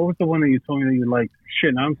 God, what was the one that you told me that you liked?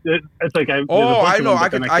 Shit, now it's like I. Oh, I know. I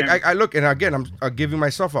could. could. I look, and again, I'm giving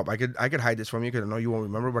myself up. I could hide this from you because I know you won't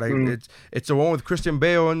remember. But it's the one with Christian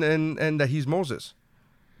Bale and that he's Moses.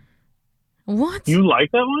 What? You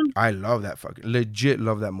like that one? I love that legit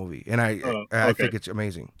love that movie, and I okay. think it's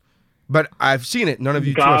amazing. But I've seen it. None of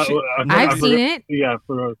you two God, have seen. I've seen it. Yeah,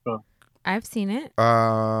 I've seen it.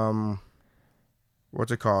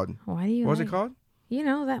 What's it called? Why do you? What's like it called? You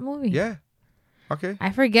know that movie. Yeah. Okay. I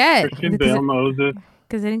forget. Christian Bale, Moses.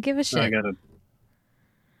 Because I didn't give a shit. I got it.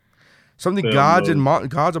 Something Bale, Gods Moses.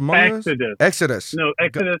 Gods Among Us. Exodus. No,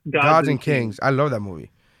 Exodus. Gods and Kings. I love that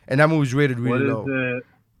movie, and that movie's rated really low. What is it?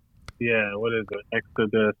 Yeah, what is it?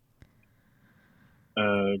 Exodus.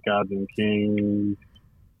 Gods and Kings.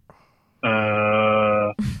 35%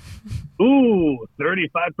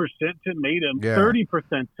 tomato. Yeah.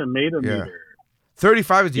 30% tomato meter.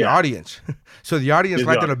 35 is the audience, so the audience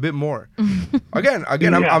liked it a bit more. Again,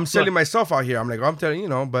 I'm selling myself out here. I'm like, I'm telling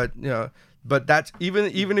you, but but that's even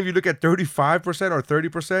if you look at 35% or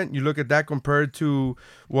 30%, you look at that compared to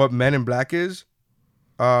what Men in Black is,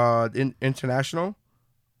 in international.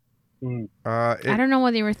 I don't know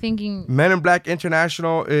what they were thinking. Men in Black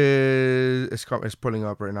International is pulling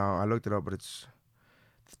up right now. I looked it up, but it's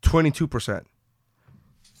 22%.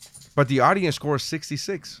 But the audience score is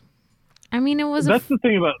 66. I mean, it was. That's the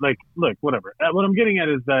thing about look, whatever. What I'm getting at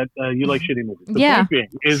is that you like shitty movies. The point being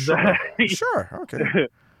is that sure, okay.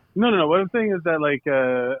 No. What I'm saying is that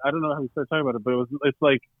I don't know how to start talking about it, but it's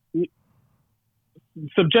like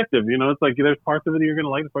subjective. It's like there's parts of it you're gonna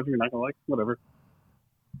like, there's parts you're not gonna like. Whatever.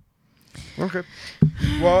 Okay.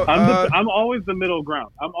 Well, I'm always the middle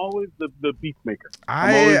ground. I'm always the peacemaker.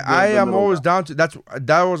 I am always down to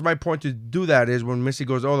that was my point to do that is when Missy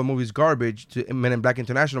goes, oh, the movie's garbage to Men in Black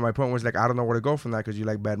International. My point was I don't know where to go from that because you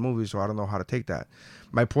like bad movies, so I don't know how to take that.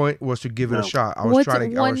 My point was to give it a shot. What's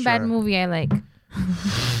one bad movie I like?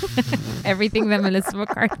 Everything that Melissa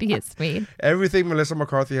McCarthy has made. Everything Melissa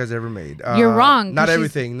McCarthy has ever made. You're wrong. Not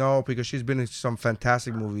everything, no, because she's been in some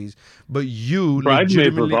fantastic movies. But you,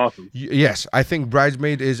 Bridesmaid was awesome. Yes, I think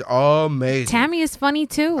Bridesmaid is amazing. Tammy is funny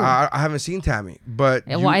too. I haven't seen Tammy, but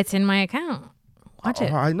it's in my account. Watch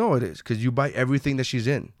it. I know it is because you buy everything that she's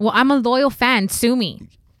in. Well, I'm a loyal fan. Sue me.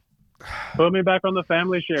 Put me back on the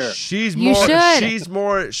family share. Missy's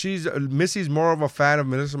more of a fan of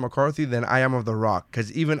Melissa McCarthy than I am of The Rock,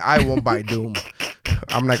 because even I won't buy Doom.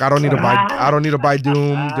 I'm like, I don't need to buy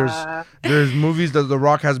Doom. There's movies that The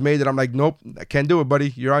Rock has made that I'm like, nope, I can't do it,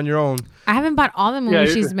 buddy. You're on your own. I haven't bought all the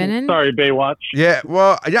movies she's been in. Sorry, Baywatch. Yeah,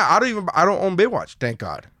 well, yeah, I don't own Baywatch, thank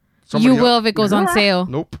God. You will if it goes on sale.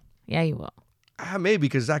 Nope. Yeah, you will. Maybe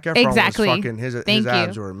because Zac Efron was fucking his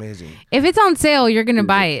abs were amazing. If it's on sale, you're gonna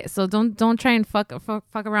buy it. So don't try and fuck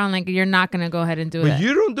around like you're not gonna go ahead and do it. But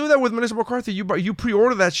you don't do that with Melissa McCarthy. You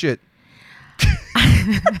pre-order that shit.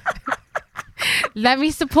 Let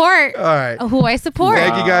me support who I support.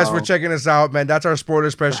 Thank you guys for checking us out, man. That's our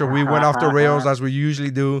spoiler special. We went off the rails as we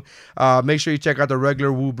usually do. Make sure you check out the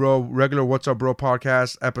regular What's Up Bro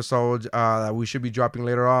podcast episodes that we should be dropping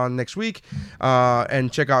later on next week.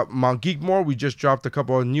 And check out Mount Geekmore. We just dropped a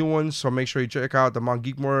couple of new ones, so make sure you check out the Mount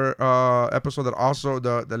Geekmore episode. That also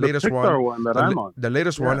the latest one that I'm on. The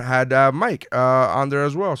latest one had Mike on there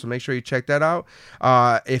as well. So make sure you check that out.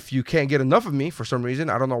 If you can't get enough of me for some reason,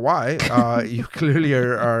 I don't know why. you clearly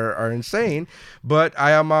are insane. But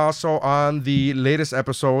I am also on the latest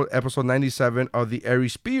episode 97 of the Ari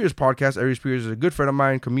Spears podcast. Ari Spears is a good friend of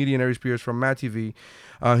mine, comedian Ari Spears from Mad TV.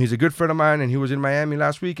 He's a good friend of mine, and he was in Miami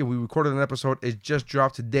last week, and we recorded an episode. It just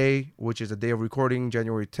dropped today, which is the day of recording,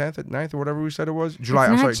 January 10th at 9th or whatever we said it was. July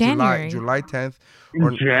 10th.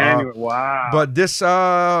 January. Wow. But this,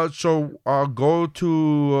 go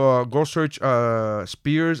search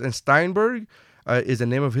Spears and Steinberg. Is the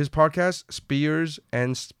name of his podcast, Spears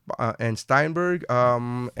and Steinberg.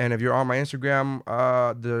 And if you're on my Instagram,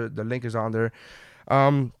 the link is on there.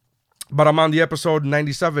 But I'm on the episode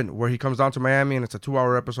 97 where he comes down to Miami, and it's a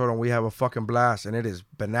 2-hour episode, and we have a fucking blast, and it is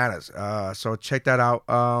bananas. So check that out.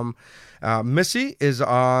 Missy is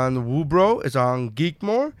on Woobro, is on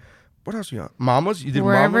Geekmore. What else are you on? Mamas? You did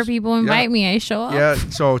Wherever Mamas? people invite me, I show up. Yeah,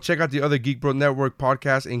 so check out the other Geek Bro Network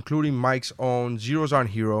podcasts, including Mike's own Zeros on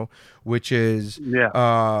Hero, which is...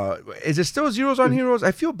 is it still Zeros on Heroes?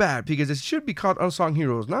 I feel bad because it should be called Unsung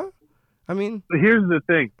Heroes, no? I mean... Here's the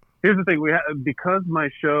thing. Because my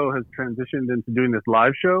show has transitioned into doing this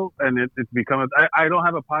live show, and it's become I don't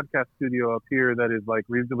have a podcast studio up here that is like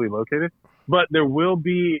reasonably located, but there will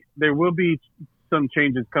be some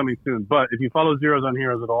changes coming soon. But if you follow Zeros on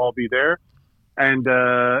Heroes, it'll all be there. And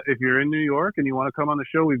if you're in New York and you want to come on the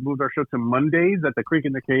show, we've moved our show to Mondays at the Creek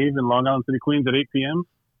in the Cave in Long Island City, Queens at 8 p.m.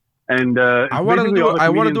 And I want to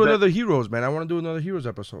do another Heroes, man. I want to do another Heroes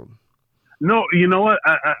episode. No, you know what?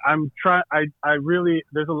 I'm trying. I really.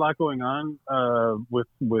 There's a lot going on with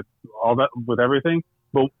all that, with everything.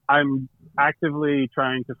 But I'm actively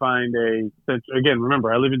trying to find again,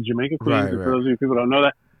 remember, I live in Jamaica, Queens. Right. For those of you people who don't know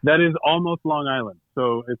that is almost Long Island.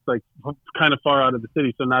 So it's like kind of far out of the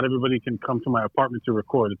city. So not everybody can come to my apartment to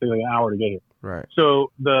record. It takes like an hour to get here. Right.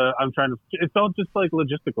 So I'm trying to. It's all just like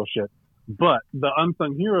logistical shit. But the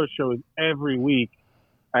Unsung Heroes show is every week.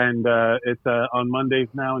 And it's on Mondays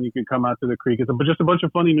now, and you can come out to the Creek. It's just a bunch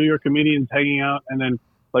of funny New York comedians hanging out. And then,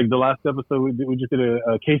 like the last episode, we just did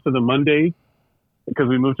a case of the Mondays because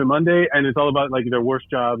we moved to Monday, and it's all about like their worst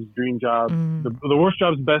jobs, dream jobs, the worst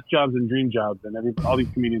jobs, best jobs, and dream jobs. And all these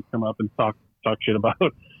comedians come up and talk shit about.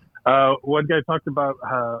 One guy talked about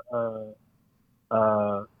how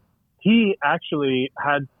he actually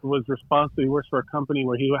was responsible. He works for a company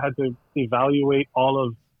where he had to evaluate all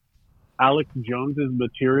of Alex Jones's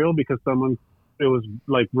material because it was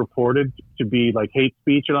like reported to be like hate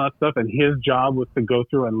speech and all that stuff, and his job was to go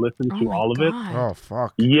through and listen to all of it. Oh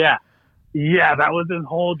fuck. Yeah, that was his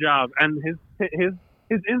whole job, and his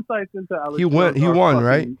insights into Alex. He won,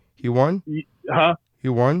 right? He won. Huh? He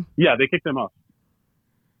won. Yeah, they kicked him off.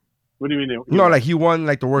 What do you mean? No, like he won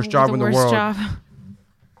like the worst job in the world.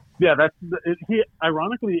 Yeah,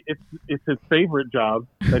 ironically, it's his favorite job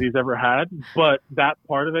that he's ever had. But that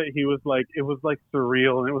part of it, it was like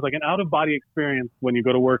surreal, and it was like an out of body experience when you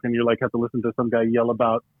go to work and you like have to listen to some guy yell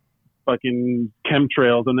about fucking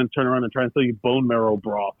chemtrails and then turn around and try and sell you bone marrow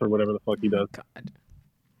broth or whatever the fuck he does. God.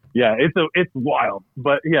 Yeah, it's wild.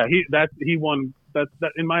 But yeah, he won. That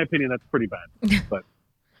in my opinion, that's pretty bad.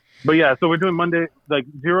 But yeah, so we're doing Monday like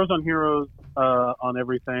Zeros on Heroes on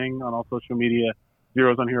everything on all social media.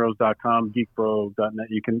 ZerosOnHeroes.com, GeekBro.net.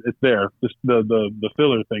 It's there. Just the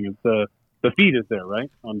filler thing is the feed is there, right?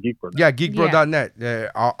 On GeekBro. Yeah, GeekBro.net. Yeah,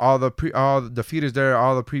 all the feed is there.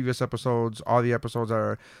 All the previous episodes, all the episodes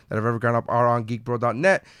that have ever gone up are on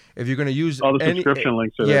GeekBro.net. If you're gonna use all the subscription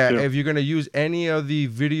links are there too. If you're gonna use any of the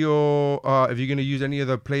video, if you're gonna use any of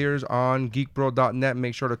the players on GeekBro.net,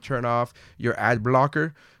 make sure to turn off your ad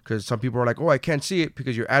blocker. Because some people are like, oh, I can't see it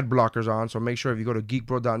because your ad blocker's on. So make sure if you go to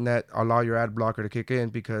geekbro.net, allow your ad blocker to kick in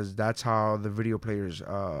because that's how the video players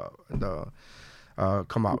come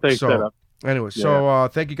out. Anyway,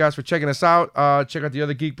 thank you guys for checking us out. Check out the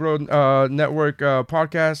other Geek Bro Network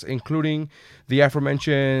podcasts, including the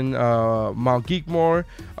aforementioned Mount Geekmore,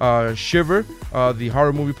 Shiver, the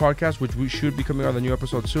horror movie podcast, which we should be coming on the new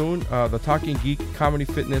episode soon. The Talking Geek, Comedy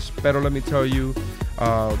Fitness, Better Let Me Tell You,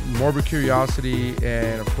 Morbid Curiosity,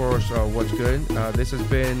 and of course, What's Good. This has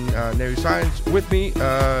been Nary Science with me,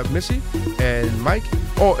 Missy, and Mike.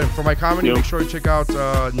 Oh, and for my comedy, make sure you check out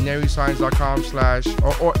naryscience.com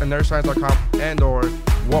or naryscience.com and or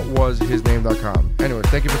whatwashisname.com. Anyway,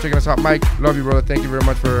 thank you for checking us out, Mike. Love you, brother. Thank you very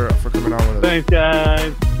much for coming on with us. Thanks,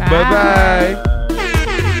 guys. Bye-bye.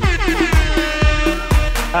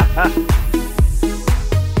 Bye.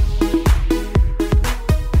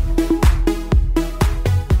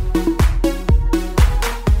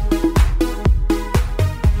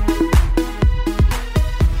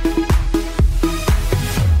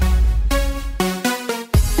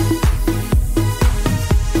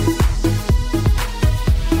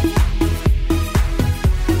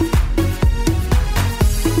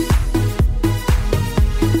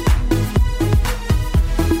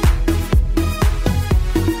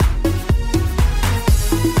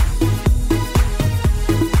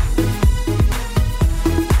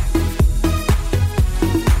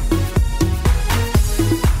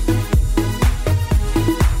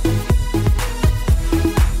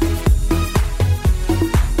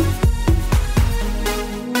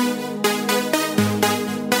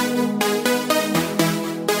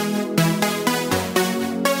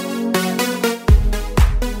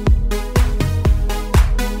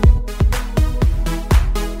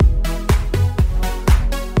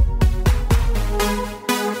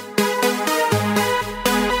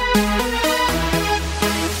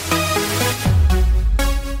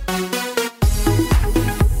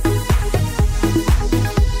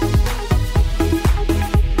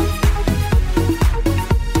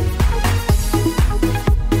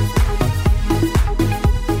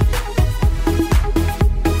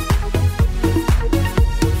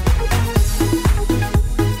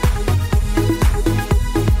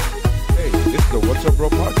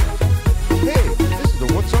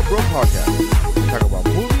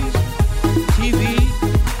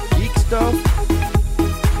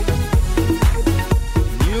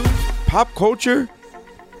 culture.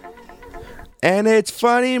 And it's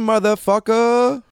funny, motherfucker.